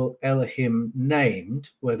individual Elohim named,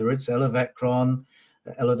 whether it's Elovekron,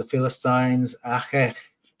 Elo the Philistines, Achech,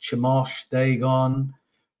 Chemosh, Dagon,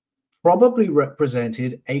 probably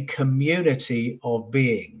represented a community of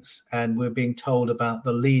beings, and we're being told about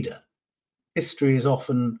the leader. History is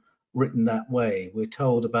often written that way. We're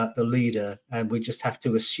told about the leader, and we just have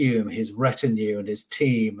to assume his retinue and his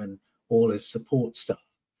team and all his support stuff.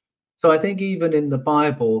 So I think even in the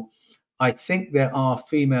Bible, I think there are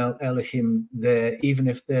female Elohim there, even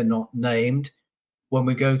if they're not named. When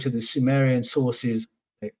we go to the Sumerian sources,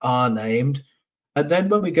 they are named. And then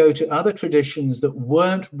when we go to other traditions that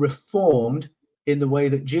weren't reformed in the way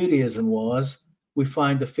that Judaism was, we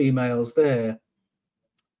find the females there.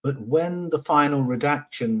 But when the final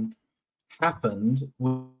redaction happened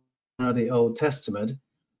with the Old Testament,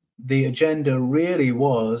 the agenda really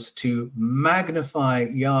was to magnify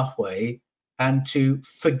Yahweh and to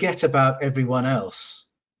forget about everyone else.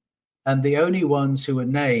 And the only ones who were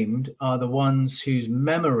named are the ones whose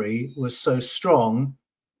memory was so strong,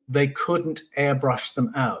 they couldn't airbrush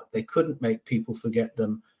them out. They couldn't make people forget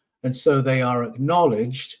them. And so they are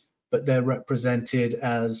acknowledged, but they're represented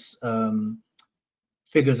as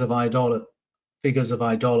figures of idolatry.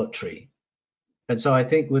 And so I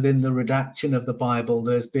think within the redaction of the Bible,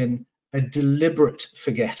 there's been a deliberate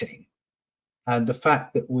forgetting. And the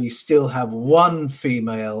fact that we still have one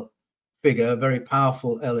female figure, a very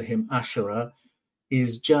powerful Elohim Asherah,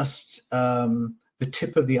 is just the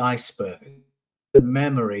tip of the iceberg. The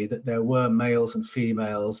memory that there were males and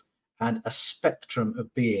females and a spectrum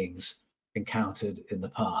of beings encountered in the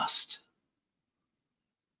past.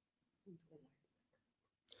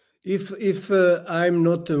 If I'm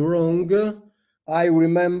not wrong, I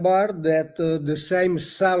remember that the same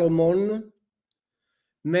Solomon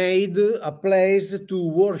made a place to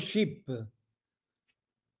worship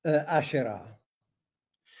Asherah.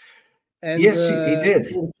 And, yes, he did.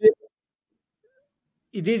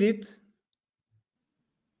 He did it?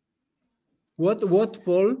 What,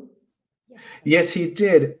 Paul? Yes, he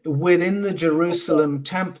did. Within the Jerusalem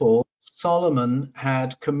temple, Solomon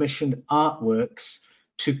had commissioned artworks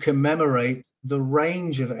to commemorate the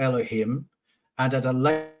range of Elohim, and at a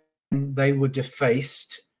later time they were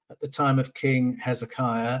defaced at the time of King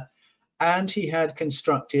Hezekiah, and he had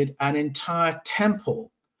constructed an entire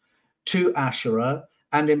temple to Asherah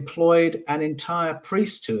and employed an entire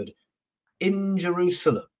priesthood in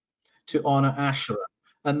Jerusalem to honor Asherah.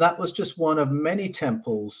 And that was just one of many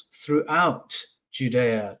temples throughout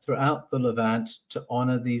Judea, throughout the Levant, to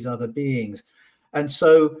honor these other beings. And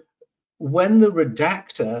so when the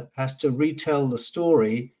redactor has to retell the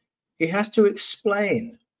story, he has to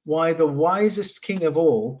explain why the wisest king of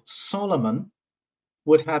all, Solomon,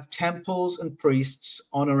 would have temples and priests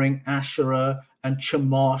honoring Asherah and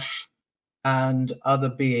Chemosh and other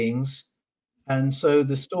beings. And so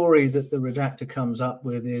the story that the redactor comes up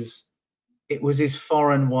with is it was his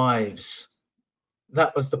foreign wives.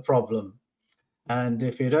 That was the problem. And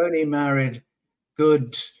if he'd only married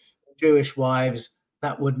good Jewish wives,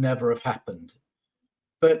 that would never have happened.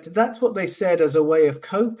 But that's what they said as a way of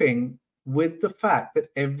coping with the fact that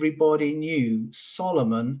everybody knew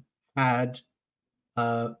Solomon had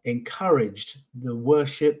encouraged the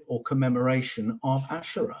worship or commemoration of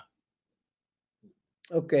Asherah.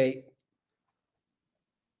 Okay.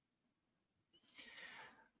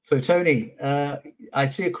 So, Tony, I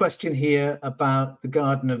see a question here about the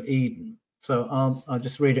Garden of Eden. So I'll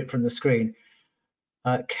just read it from the screen.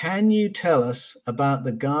 Can you tell us about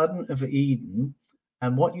the Garden of Eden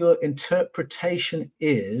and what your interpretation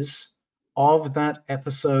is of that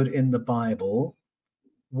episode in the Bible?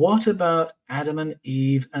 What about Adam and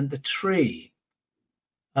Eve and the tree?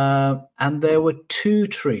 And there were two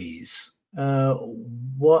trees.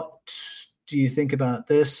 What do you think about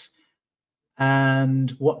this?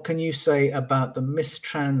 And what can you say about the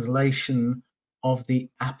mistranslation of the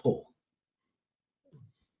apple?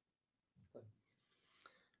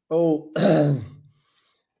 Oh,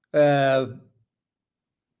 I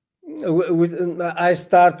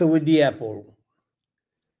start with the apple.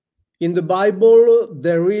 In the Bible,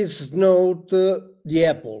 there is not the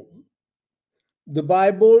apple. The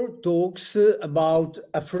Bible talks about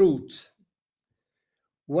a fruit.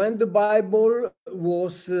 When the Bible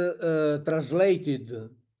was translated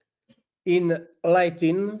in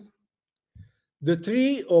Latin, the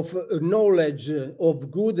tree of knowledge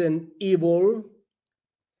of good and evil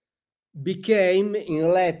became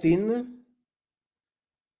in Latin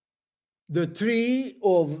the tree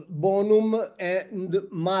of bonum and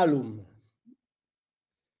malum.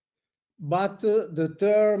 But the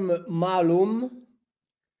term malum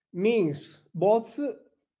means both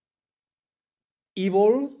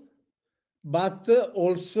evil, but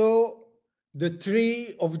also the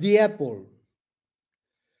tree of the apple.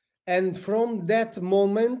 And from that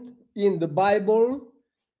moment in the Bible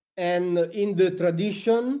and in the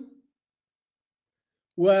tradition,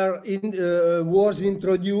 where was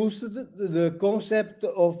introduced the concept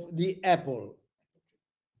of the apple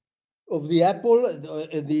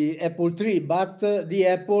tree, but the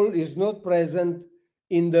apple is not present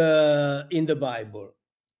in the Bible.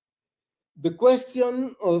 The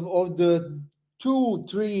question of the two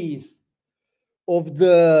trees of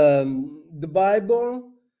the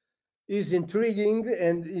Bible is intriguing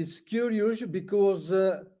and is curious because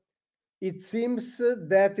it seems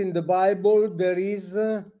that in the Bible there is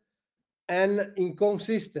an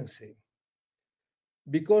inconsistency,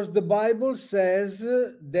 because the Bible says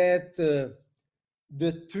that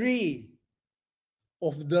the tree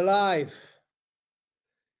of the life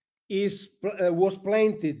was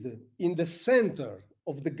planted in the center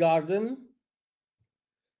of the garden,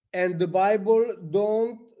 and the Bible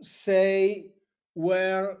don't say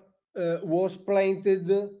where was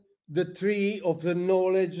planted the tree of the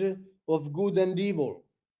knowledge of good and evil.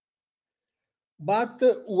 But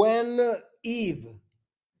when Eve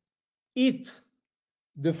ate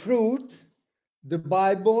the fruit, the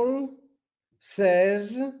Bible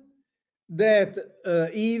says that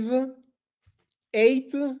Eve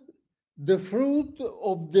ate the fruit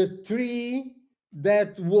of the tree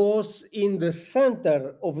that was in the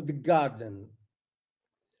center of the garden.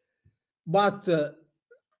 But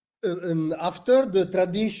after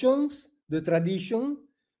the tradition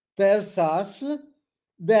tells us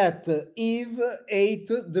that Eve ate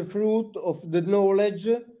the fruit of the knowledge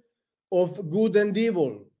of good and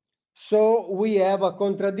evil. So we have a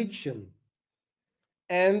contradiction.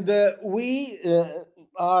 And we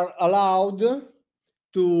are allowed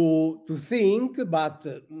to think, but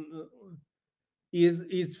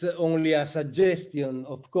it's only a suggestion,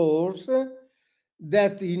 of course,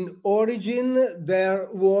 that in origin there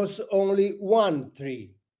was only one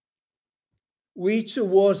tree, which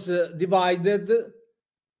was divided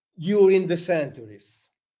during the centuries.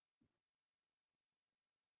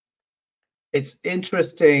 It's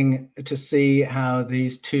interesting to see how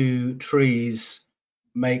these two trees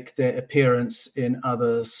make their appearance in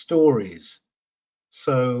other stories.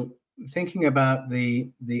 So thinking about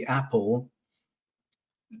the apple,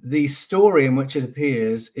 the story in which it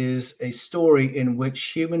appears is a story in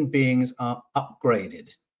which human beings are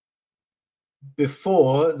upgraded.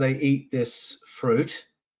 Before they eat this fruit,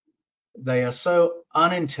 they are so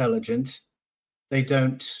unintelligent they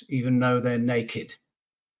don't even know they're naked.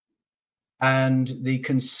 And the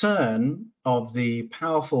concern of the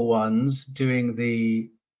powerful ones doing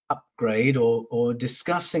the upgrade or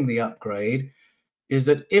discussing the upgrade is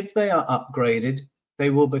that if they are upgraded, they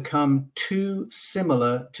will become too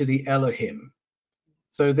similar to the Elohim.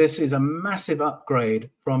 So this is a massive upgrade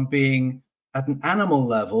from being at an animal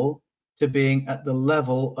level to being at the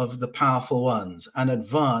level of the powerful ones, an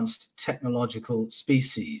advanced technological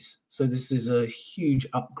species. So this is a huge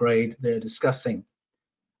upgrade they're discussing.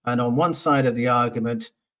 And on one side of the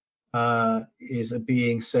argument is a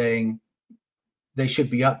being saying they should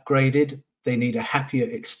be upgraded, they need a happier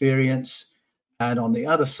experience. And on the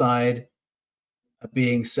other side, a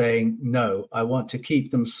being saying, no, I want to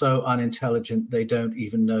keep them so unintelligent they don't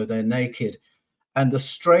even know they're naked. And the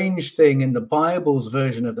strange thing in the Bible's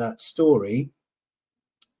version of that story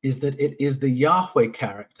is that it is the Yahweh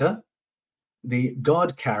character, the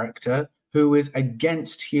God character, who is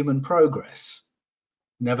against human progress.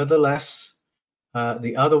 Nevertheless,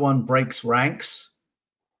 the other one breaks ranks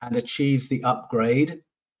and achieves the upgrade.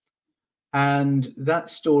 And that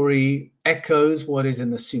story echoes what is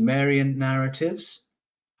in the Sumerian narratives,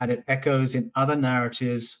 and it echoes in other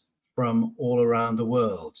narratives from all around the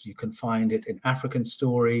world. You can find it in African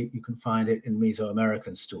story, you can find it in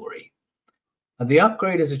Mesoamerican story. And the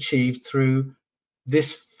upgrade is achieved through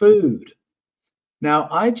this food. Now,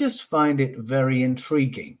 I just find it very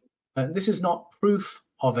intriguing. This is not proof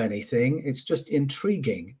of anything, it's just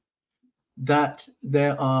intriguing that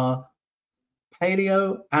there are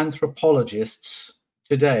paleoanthropologists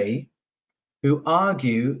today who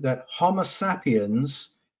argue that Homo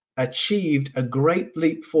sapiens achieved a great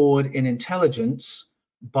leap forward in intelligence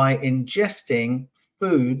by ingesting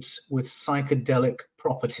foods with psychedelic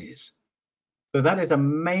properties. So that is a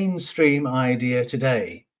mainstream idea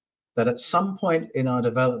today, that at some point in our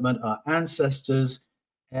development, our ancestors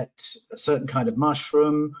ate a certain kind of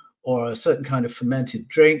mushroom or a certain kind of fermented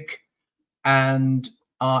drink, and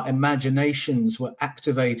our imaginations were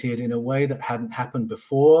activated in a way that hadn't happened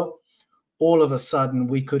before. All of a sudden,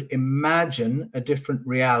 we could imagine a different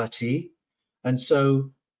reality. And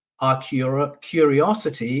so our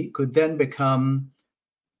curiosity could then become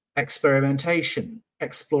experimentation,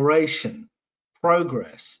 exploration,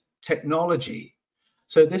 progress, technology.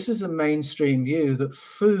 So this is a mainstream view that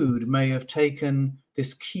food may have taken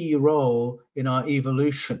this key role in our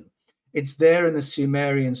evolution. It's there in the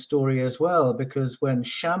Sumerian story as well, because when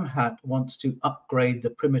Shamhat wants to upgrade the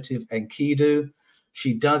primitive Enkidu,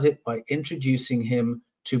 she does it by introducing him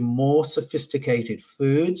to more sophisticated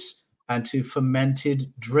foods and to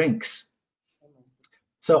fermented drinks.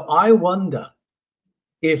 So I wonder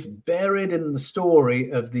if buried in the story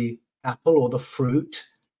of the apple or the fruit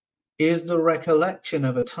is the recollection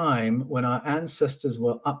of a time when our ancestors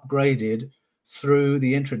were upgraded through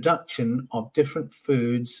the introduction of different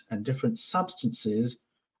foods and different substances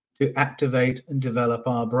to activate and develop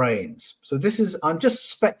our brains. So this is, I'm just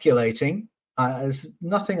speculating. There's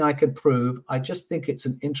nothing I could prove. I just think it's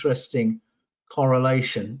an interesting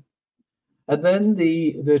correlation. And then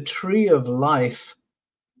the tree of life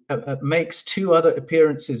makes two other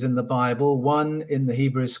appearances in the Bible, one in the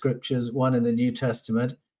Hebrew scriptures, one in the New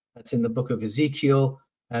Testament. That's in the book of Ezekiel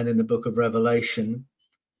and in the book of Revelation.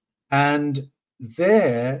 And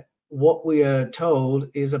there, what we are told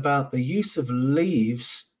is about the use of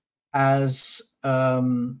leaves as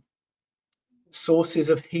sources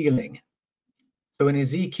of healing. So in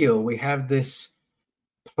Ezekiel, we have this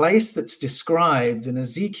place that's described, and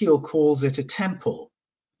Ezekiel calls it a temple.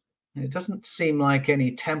 And it doesn't seem like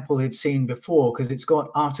any temple he'd seen before because it's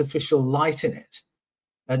got artificial light in it.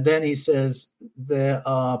 And then he says there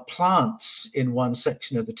are plants in one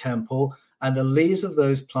section of the temple, and the leaves of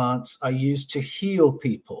those plants are used to heal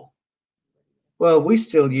people. Well, we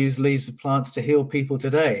still use leaves of plants to heal people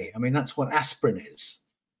today. I mean, that's what aspirin is.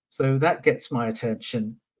 So that gets my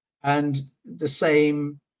attention. And the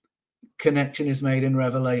same connection is made in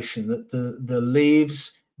Revelation, that the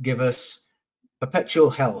leaves give us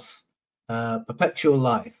perpetual health, perpetual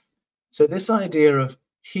life. So this idea of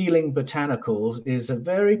healing botanicals is a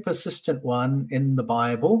very persistent one in the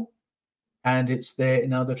Bible, and it's there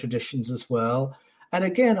in other traditions as well. And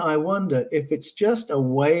again, I wonder if it's just a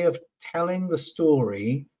way of telling the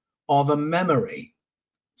story of a memory.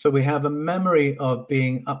 So we have a memory of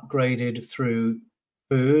being upgraded through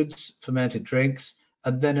foods, fermented drinks,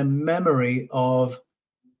 and then a memory of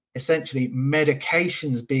essentially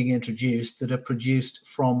medications being introduced that are produced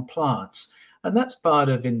from plants. And that's part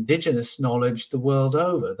of indigenous knowledge the world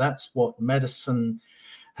over. That's what medicine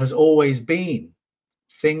has always been.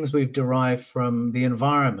 Things we've derived from the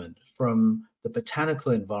environment, from the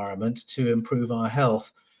botanical environment to improve our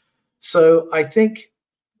health. So I think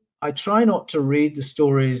I try not to read the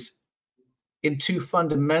stories in too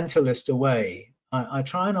fundamentalist a way. I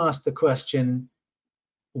try and ask the question,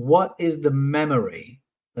 what is the memory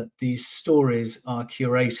that these stories are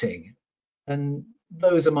curating? And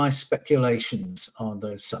those are my speculations on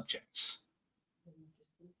those subjects.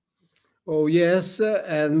 Oh, yes.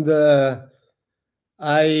 And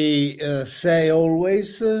I say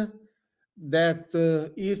always that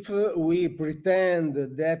if we pretend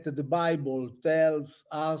that the Bible tells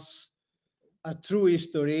us a true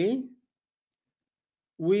history,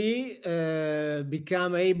 we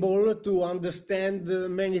become able to understand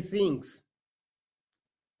many things.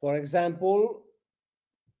 For example,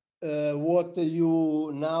 what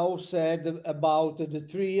you now said about the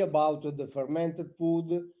tree, about the fermented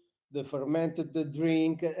food, the fermented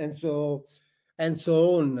drink, and so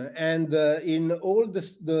on. And in all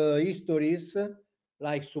the histories,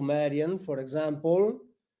 like Sumerian, for example,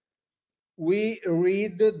 we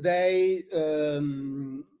read they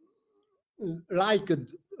liked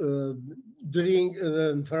drink,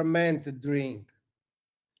 fermented drink.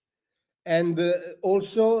 And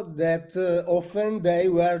also that often they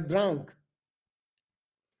were drunk.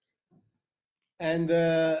 And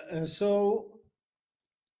so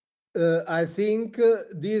I think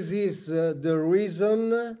this is the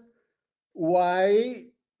reason why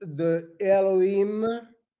the Elohim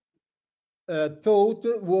thought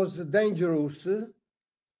was dangerous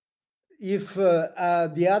if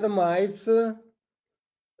the Adamites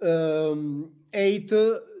ate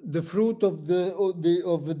the fruit of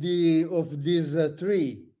this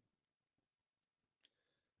tree,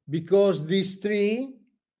 because this tree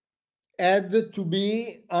had to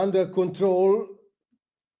be under control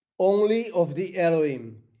only of the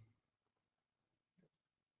Elohim.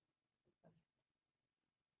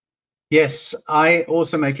 Yes, I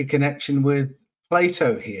also make a connection with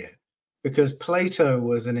Plato here, because Plato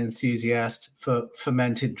was an enthusiast for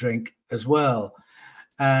fermented drink as well.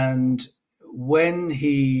 And when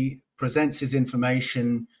he presents his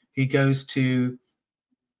information, he goes to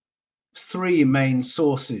three main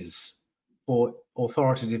sources for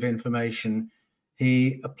authoritative information.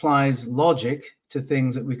 He applies logic to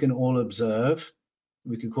things that we can all observe.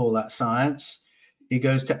 We could call that science. He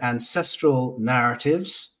goes to ancestral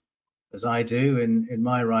narratives, as I do in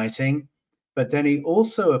my writing. But then he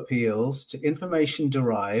also appeals to information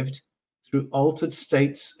derived through altered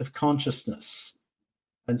states of consciousness.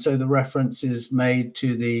 And so the reference is made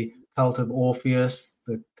to the cult of Orpheus,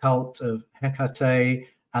 the cult of Hecate,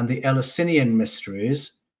 and the Eleusinian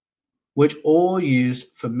mysteries, which all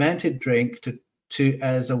used fermented drink to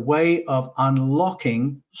as a way of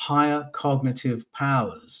unlocking higher cognitive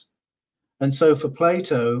powers. And so for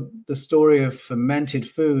Plato, the story of fermented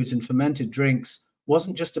foods and fermented drinks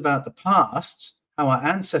wasn't just about the past, how our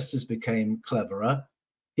ancestors became cleverer.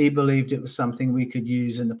 He believed it was something we could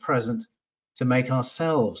use in the present to make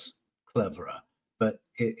ourselves cleverer, but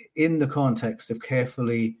in the context of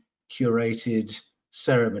carefully curated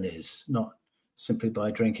ceremonies, not simply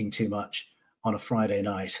by drinking too much on a Friday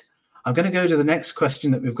night. I'm going to go to the next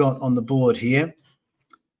question that we've got on the board here.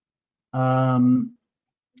 Hello,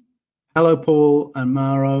 Paul and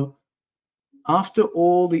Mauro. After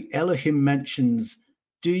all the Elohim mentions,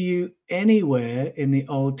 do you anywhere in the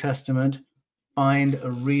Old Testament find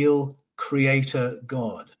a real creator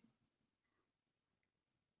God?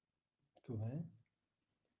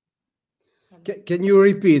 Can you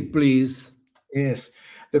repeat, please? Yes.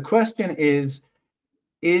 The question is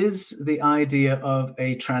the idea of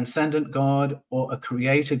a transcendent God or a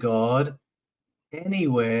creator God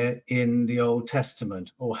anywhere in the Old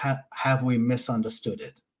Testament, or have we misunderstood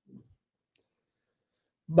it?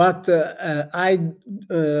 But I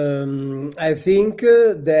think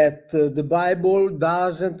that the Bible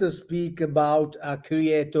doesn't speak about a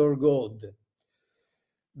creator God.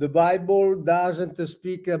 The Bible doesn't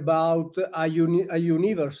speak about a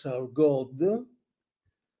universal God,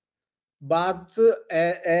 but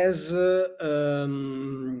as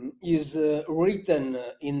is written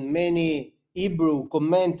in many Hebrew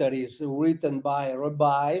commentaries written by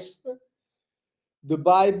rabbis, the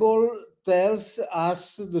Bible tells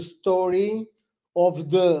us the story of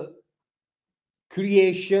the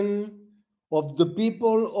creation of the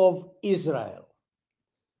people of Israel.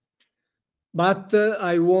 But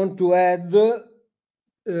I want to add,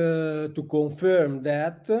 to confirm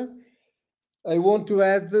that, I want to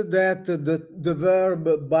add that the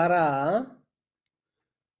verb bara,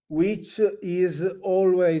 which is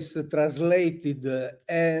always translated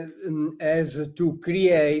as to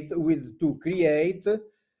create, with to create,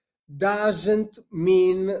 doesn't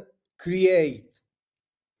mean create,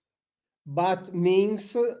 but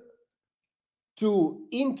means to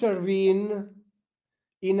intervene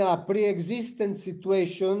in a pre-existent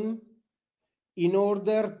situation in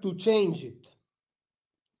order to change it.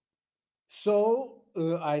 So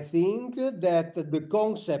I think that the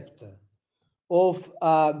concept of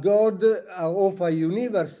a God, of a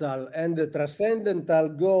universal and transcendental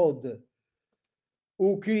God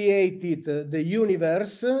who created the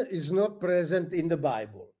universe is not present in the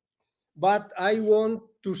Bible. But I want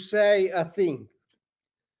to say a thing.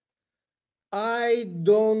 I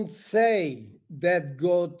don't say that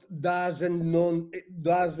God doesn't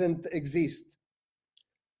exist.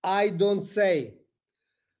 I don't say.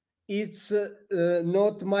 It's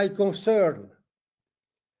not my concern.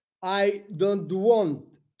 I don't want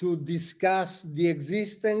to discuss the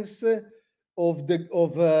existence of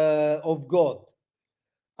God.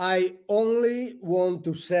 I only want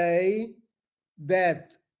to say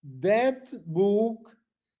that book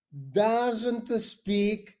doesn't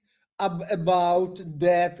speak about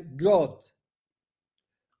that God.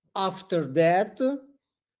 After that,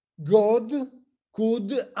 God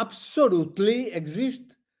could absolutely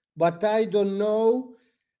exist, but I don't know,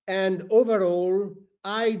 and overall,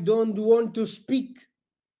 I don't want to speak,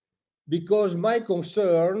 because my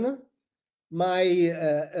concern, my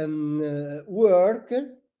work,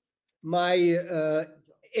 my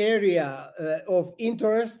area of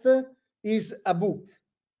interest is a book,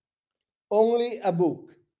 only a book,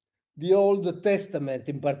 the Old Testament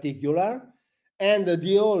in particular, and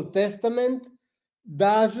the Old Testament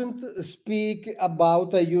doesn't speak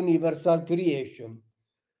about a universal creation.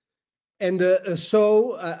 And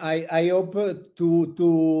so I hope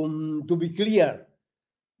to be clear,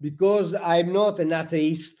 because I'm not an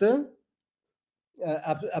atheist.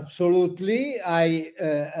 Absolutely, I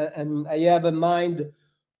have a mind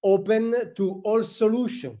open to all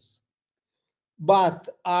solutions, but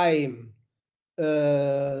I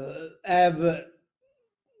have,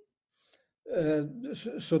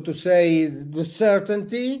 so to say, the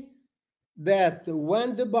certainty that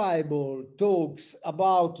when the Bible talks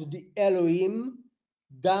about the Elohim,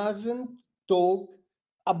 doesn't talk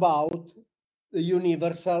about the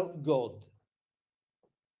universal God.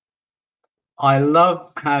 I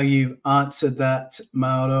love how you answered that,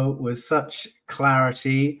 Mauro, with such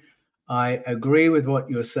clarity. I agree with what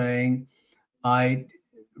you're saying. I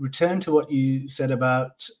return to what you said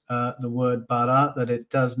about the word bara, that it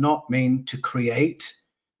does not mean to create.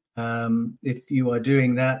 If you are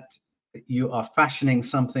doing that, you are fashioning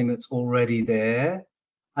something that's already there.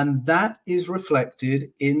 And that is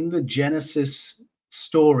reflected in the Genesis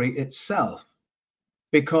story itself.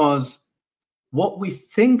 Because what we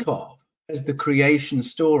think of as the creation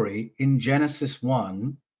story in Genesis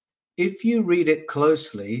 1, if you read it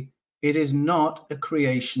closely, it is not a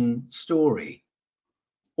creation story.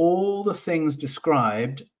 All the things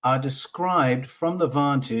described are described from the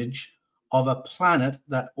vantage of a planet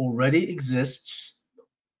that already exists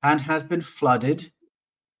and has been flooded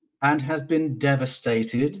and has been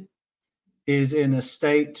devastated, is in a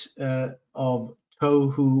state of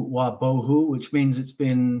tohu wa bohu, which means it's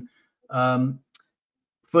been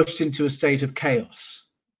pushed into a state of chaos,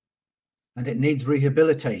 and it needs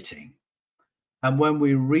rehabilitating. And when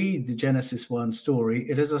we read the Genesis 1 story,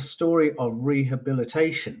 it is a story of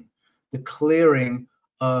rehabilitation, the clearing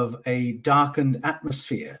of a darkened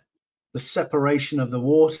atmosphere, the separation of the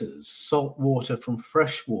waters, salt water from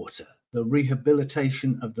fresh water, the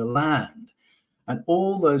rehabilitation of the land, and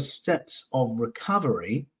all those steps of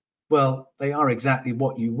recovery. Well, they are exactly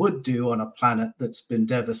what you would do on a planet that's been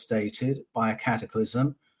devastated by a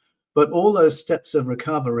cataclysm. But all those steps of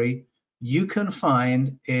recovery you can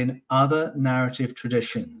find in other narrative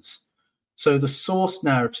traditions. So the source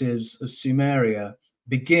narratives of Sumeria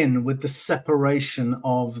begin with the separation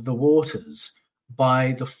of the waters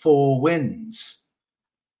by the four winds.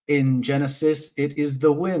 In Genesis, it is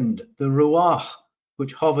the wind, the ruach,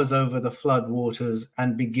 which hovers over the flood waters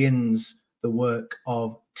and begins the work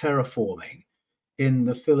of terraforming. In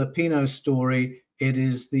the Filipino story, it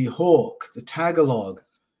is the hawk, the Tagalog,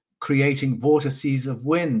 creating vortices of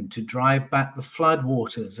wind to drive back the flood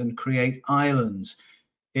waters and create islands.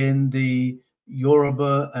 In the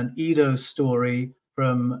Yoruba and Edo story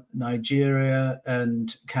from Nigeria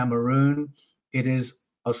and Cameroon, it is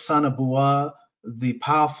Osanabua, the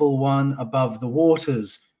powerful one above the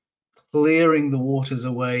waters, clearing the waters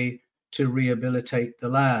away to rehabilitate the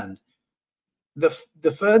land.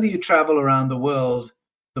 The further you travel around the world,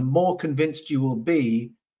 the more convinced you will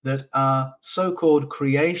be that our so-called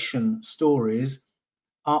creation stories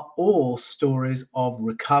are all stories of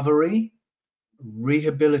recovery,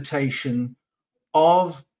 rehabilitation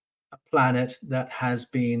of a planet that has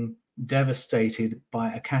been devastated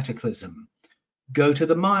by a cataclysm. Go to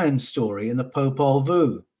the Mayan story in the Popol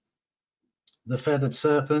Vuh. The feathered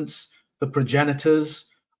serpents, the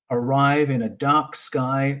progenitors, arrive in a dark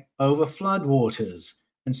sky over floodwaters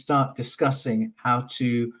and start discussing how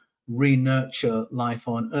to re-nurture life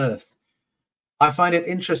on Earth. I find it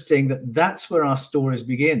interesting that that's where our stories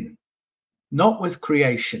begin. Not with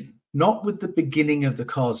creation, not with the beginning of the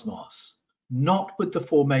cosmos, not with the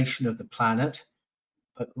formation of the planet,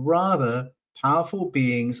 but rather powerful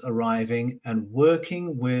beings arriving and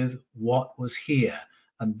working with what was here.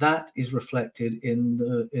 And that is reflected in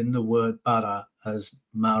the word bara, as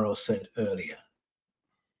Mauro said earlier.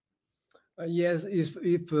 Yes, if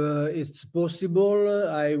it's possible,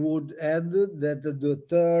 I would add that the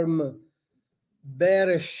term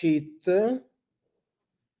Bereshit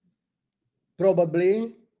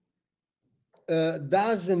probably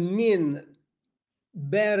doesn't mean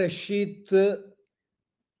Bereshit,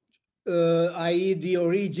 i.e. the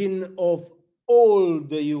origin of all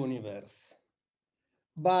the universe.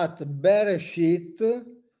 But Bereshit,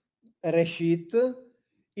 Reshit,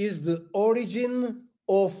 is the origin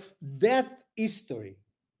of that history.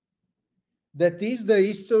 That is the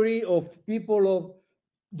history of people, of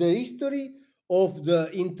the history of the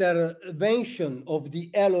intervention of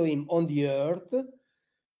the Elohim on the earth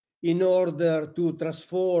in order to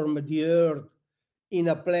transform the earth in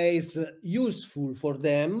a place useful for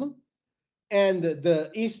them, and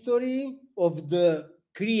the history of the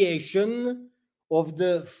creation, of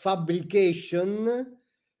the fabrication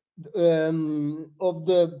of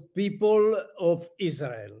the people of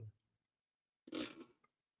Israel.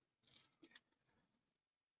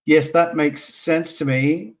 Yes, that makes sense to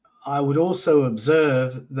me. I would also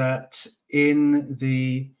observe that in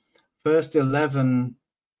the first 11,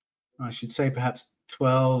 I should say perhaps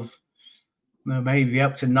 12, maybe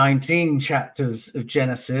up to 19 chapters of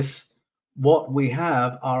Genesis, what we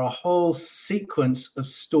have are a whole sequence of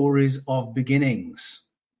stories of beginnings.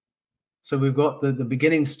 So we've got the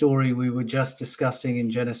beginning story we were just discussing in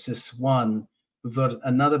Genesis 1. We've got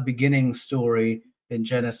another beginning story in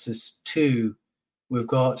Genesis 2. We've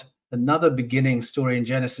got another beginning story in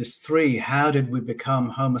Genesis 3. How did we become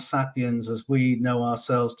Homo sapiens as we know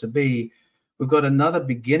ourselves to be? We've got another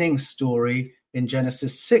beginning story in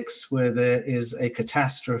Genesis 6, where there is a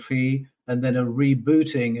catastrophe and then a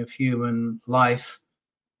rebooting of human life.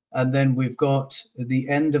 And then we've got the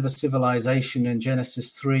end of a civilization in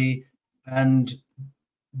Genesis 3 and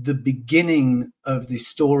the beginning of the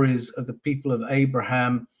stories of the people of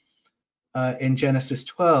Abraham in Genesis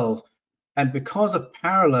 12. And because of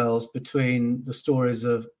parallels between the stories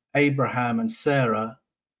of Abraham and Sarah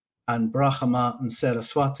and Brahma and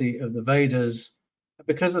Saraswati of the Vedas,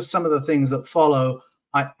 because of some of the things that follow,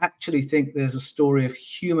 I actually think there's a story of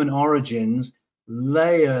human origins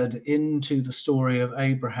layered into the story of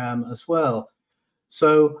Abraham as well.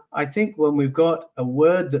 So I think when we've got a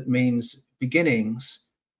word that means beginnings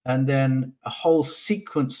and then a whole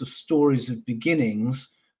sequence of stories of beginnings,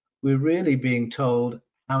 we're really being told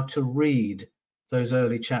how to read those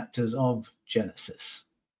early chapters of Genesis.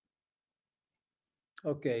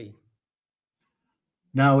 Okay.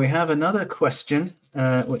 Now we have another question,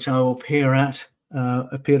 which I will peer at,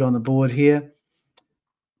 appeared on the board here.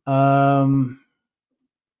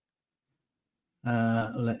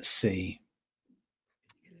 Let's see.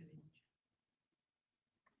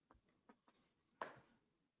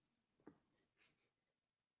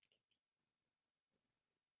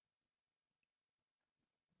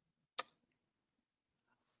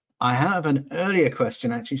 I have an earlier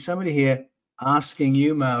question, actually, somebody here asking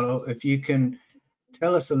you, Mauro, if you can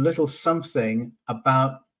tell us a little something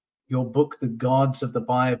about your book, The Gods of the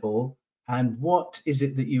Bible, and what is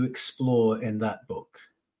it that you explore in that book?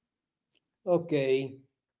 Okay.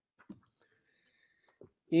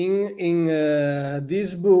 In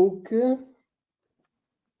this book,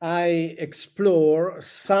 I explore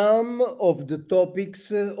some of the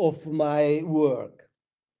topics of my work.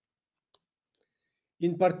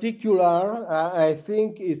 In particular, I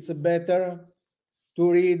think it's better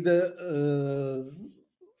to read the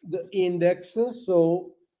index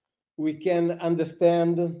so we can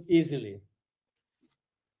understand easily.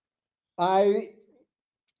 I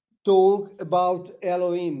talk about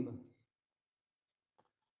Elohim.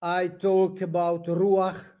 I talk about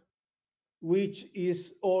Ruach, which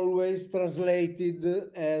is always translated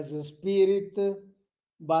as a spirit,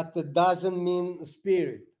 but doesn't mean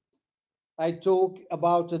spirit. I talk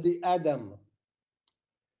about the Adam.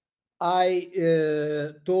 I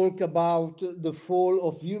talk about the fall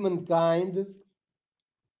of humankind,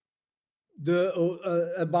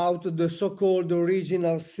 about the so-called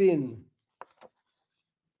original sin.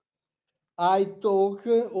 I talk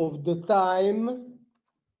of the time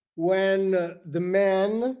when the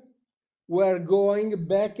men were going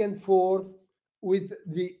back and forth with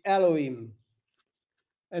the Elohim.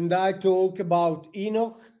 And I talk about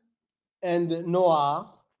Enoch and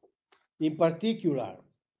Noah in particular.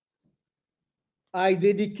 I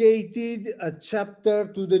dedicated a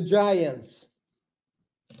chapter to the giants,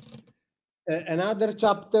 another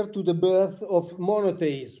chapter to the birth of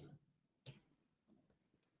monotheism.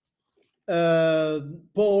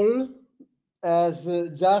 Paul has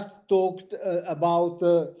just talked about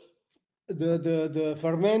the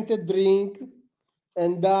fermented drink,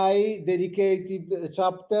 and I dedicated a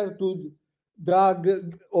chapter to drug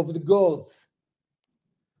of the gods.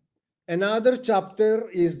 Another chapter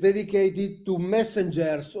is dedicated to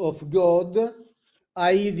messengers of God,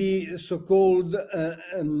 i.e. the so-called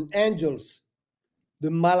angels, the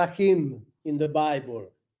Malachim in the Bible.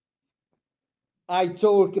 I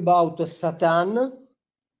talk about Satan,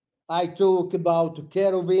 I talk about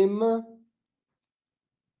cherubim,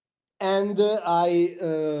 and I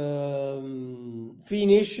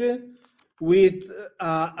finish with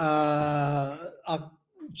a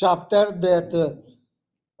chapter that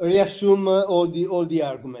resume all the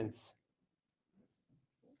arguments.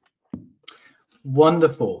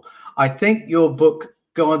 Wonderful. I think your book,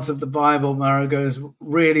 Gods of the Bible, Mauro, goes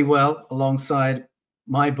really well alongside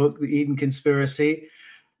my book, The Eden Conspiracy.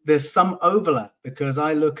 There's some overlap because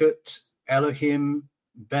I look at Elohim,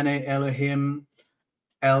 Bene Elohim,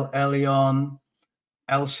 El Elyon,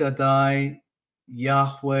 El Shaddai,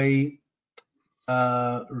 Yahweh,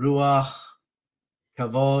 Ruach,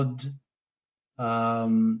 Kavod.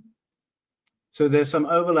 So there's some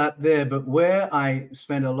overlap there, but where I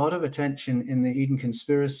spend a lot of attention in the Eden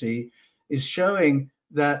Conspiracy is showing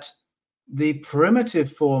that the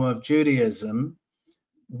primitive form of Judaism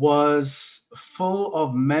was full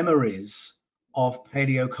of memories of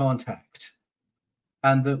paleo contact,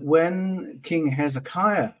 and that when King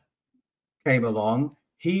Hezekiah came along,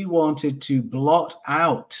 he wanted to blot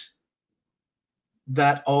out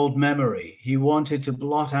that old memory. He wanted to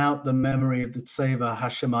blot out the memory of the Tseva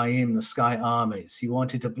Hashemayim, the sky armies. He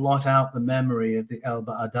wanted to blot out the memory of the El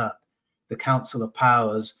Ba'adat, the Council of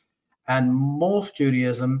Powers, and morph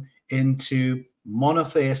Judaism into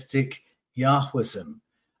monotheistic Yahwism.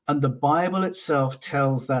 And the Bible itself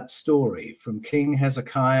tells that story, from King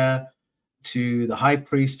Hezekiah to the high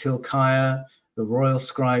priest Hilkiah, the royal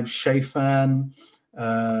scribe Shaphan,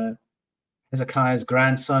 Hezekiah's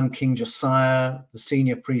grandson, King Josiah, the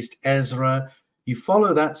senior priest Ezra. You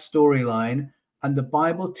follow that storyline, and the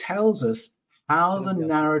Bible tells us how the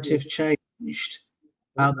narrative changed,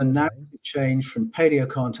 from paleo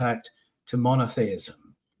contact to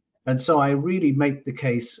monotheism. And so I really make the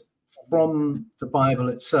case from the Bible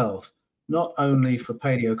itself, not only for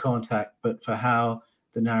paleo contact, but for how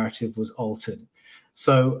the narrative was altered.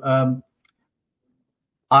 So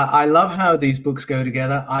I love how these books go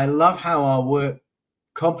together. I love how our work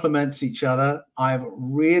complements each other. I've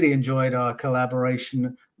really enjoyed our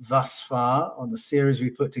collaboration thus far on the series we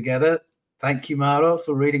put together. Thank you, Mauro,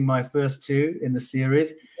 for reading my first two in the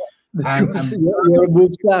series. Because your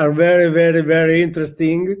books are very, very, very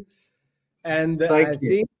interesting. And I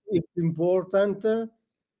think it's important to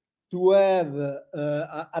have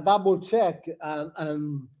a double check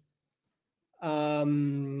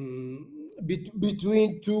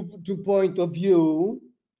between two point of view.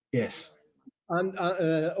 Yes. And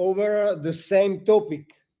over the same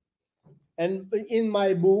topic. And in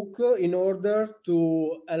my book, in order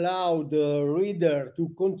to allow the reader to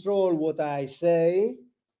control what I say,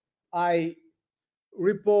 I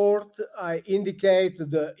indicate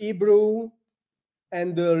the Hebrew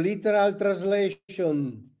and the literal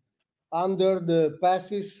translation under the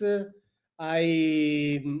passages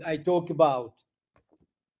I talk about.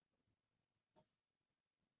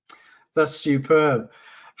 That's superb.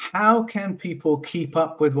 How can people keep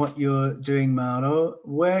up with what you're doing, Mauro?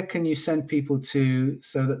 Where can you send people to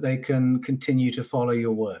so that they can continue to follow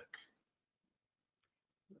your work?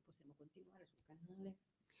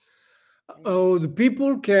 Oh, the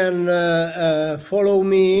people can follow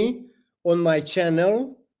me on my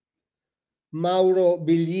channel, Mauro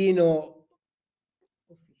Biglino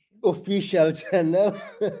official channel.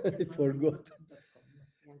 I forgot.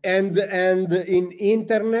 And in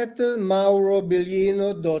internet,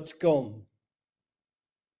 maurobiglino.com.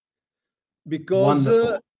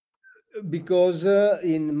 Because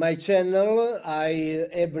in my channel, I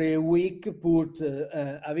every week put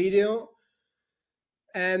a video,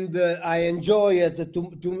 and I enjoyed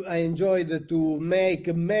to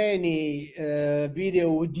make many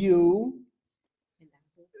video with you,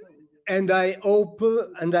 and I hope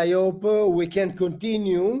we can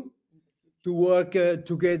continue to work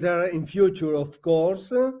together in future, of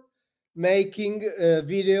course, making a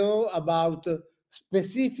video about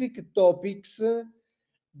specific topics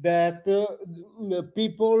that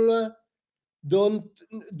people don't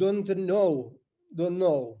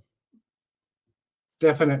know.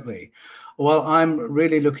 Definitely. Well, I'm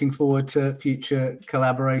really looking forward to future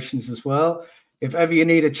collaborations as well. If ever you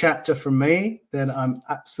need a chapter from me, then I'm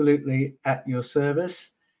absolutely at your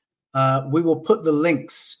service. We will put the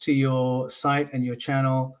links to your site and your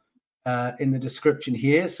channel in the description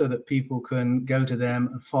here so that people can go to them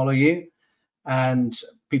and follow you. And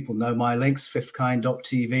people know my links,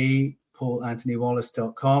 fifthkind.tv,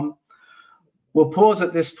 paulanthonywallis.com. We'll pause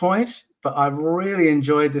at this point, but I've really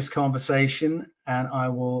enjoyed this conversation, and I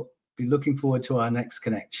will be looking forward to our next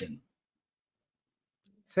connection.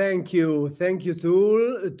 Thank you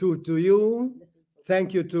to you.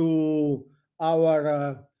 Thank you to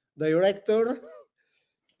our director,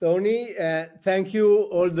 Tony. Thank you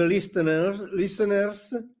all the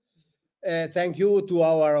listeners. Thank you to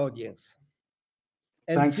our audience.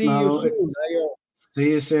 And Thanks, see Mauro. you soon. See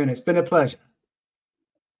you soon. It's been a pleasure.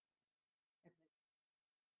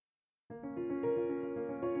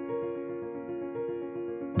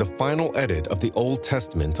 The final edit of the Old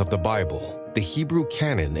Testament of the Bible, the Hebrew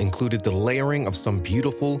canon included the layering of some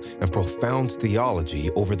beautiful and profound theology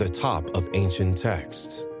over the top of ancient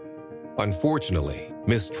texts. Unfortunately,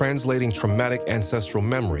 mistranslating traumatic ancestral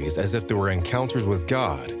memories as if they were encounters with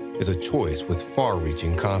God is a choice with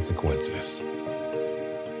far-reaching consequences.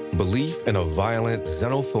 Belief in a violent,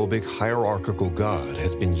 xenophobic, hierarchical God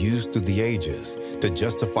has been used through the ages to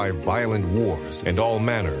justify violent wars and all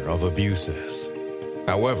manner of abuses.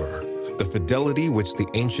 However, the fidelity which the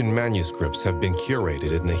ancient manuscripts have been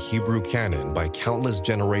curated in the Hebrew canon by countless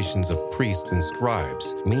generations of priests and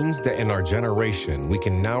scribes means that in our generation we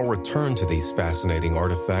can now return to these fascinating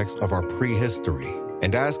artifacts of our prehistory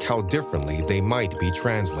and ask how differently they might be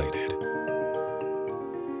translated.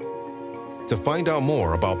 To find out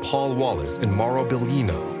more about Paul Wallis and Mauro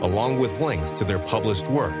Biglino, along with links to their published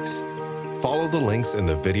works, follow the links in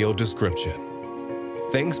the video description.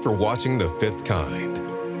 Thanks for watching The Fifth Kind.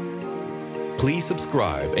 Please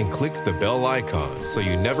subscribe and click the bell icon so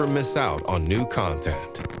you never miss out on new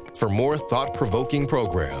content. For more thought-provoking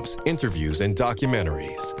programs, interviews, and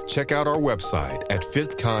documentaries, check out our website at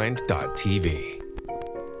fifthkind.tv.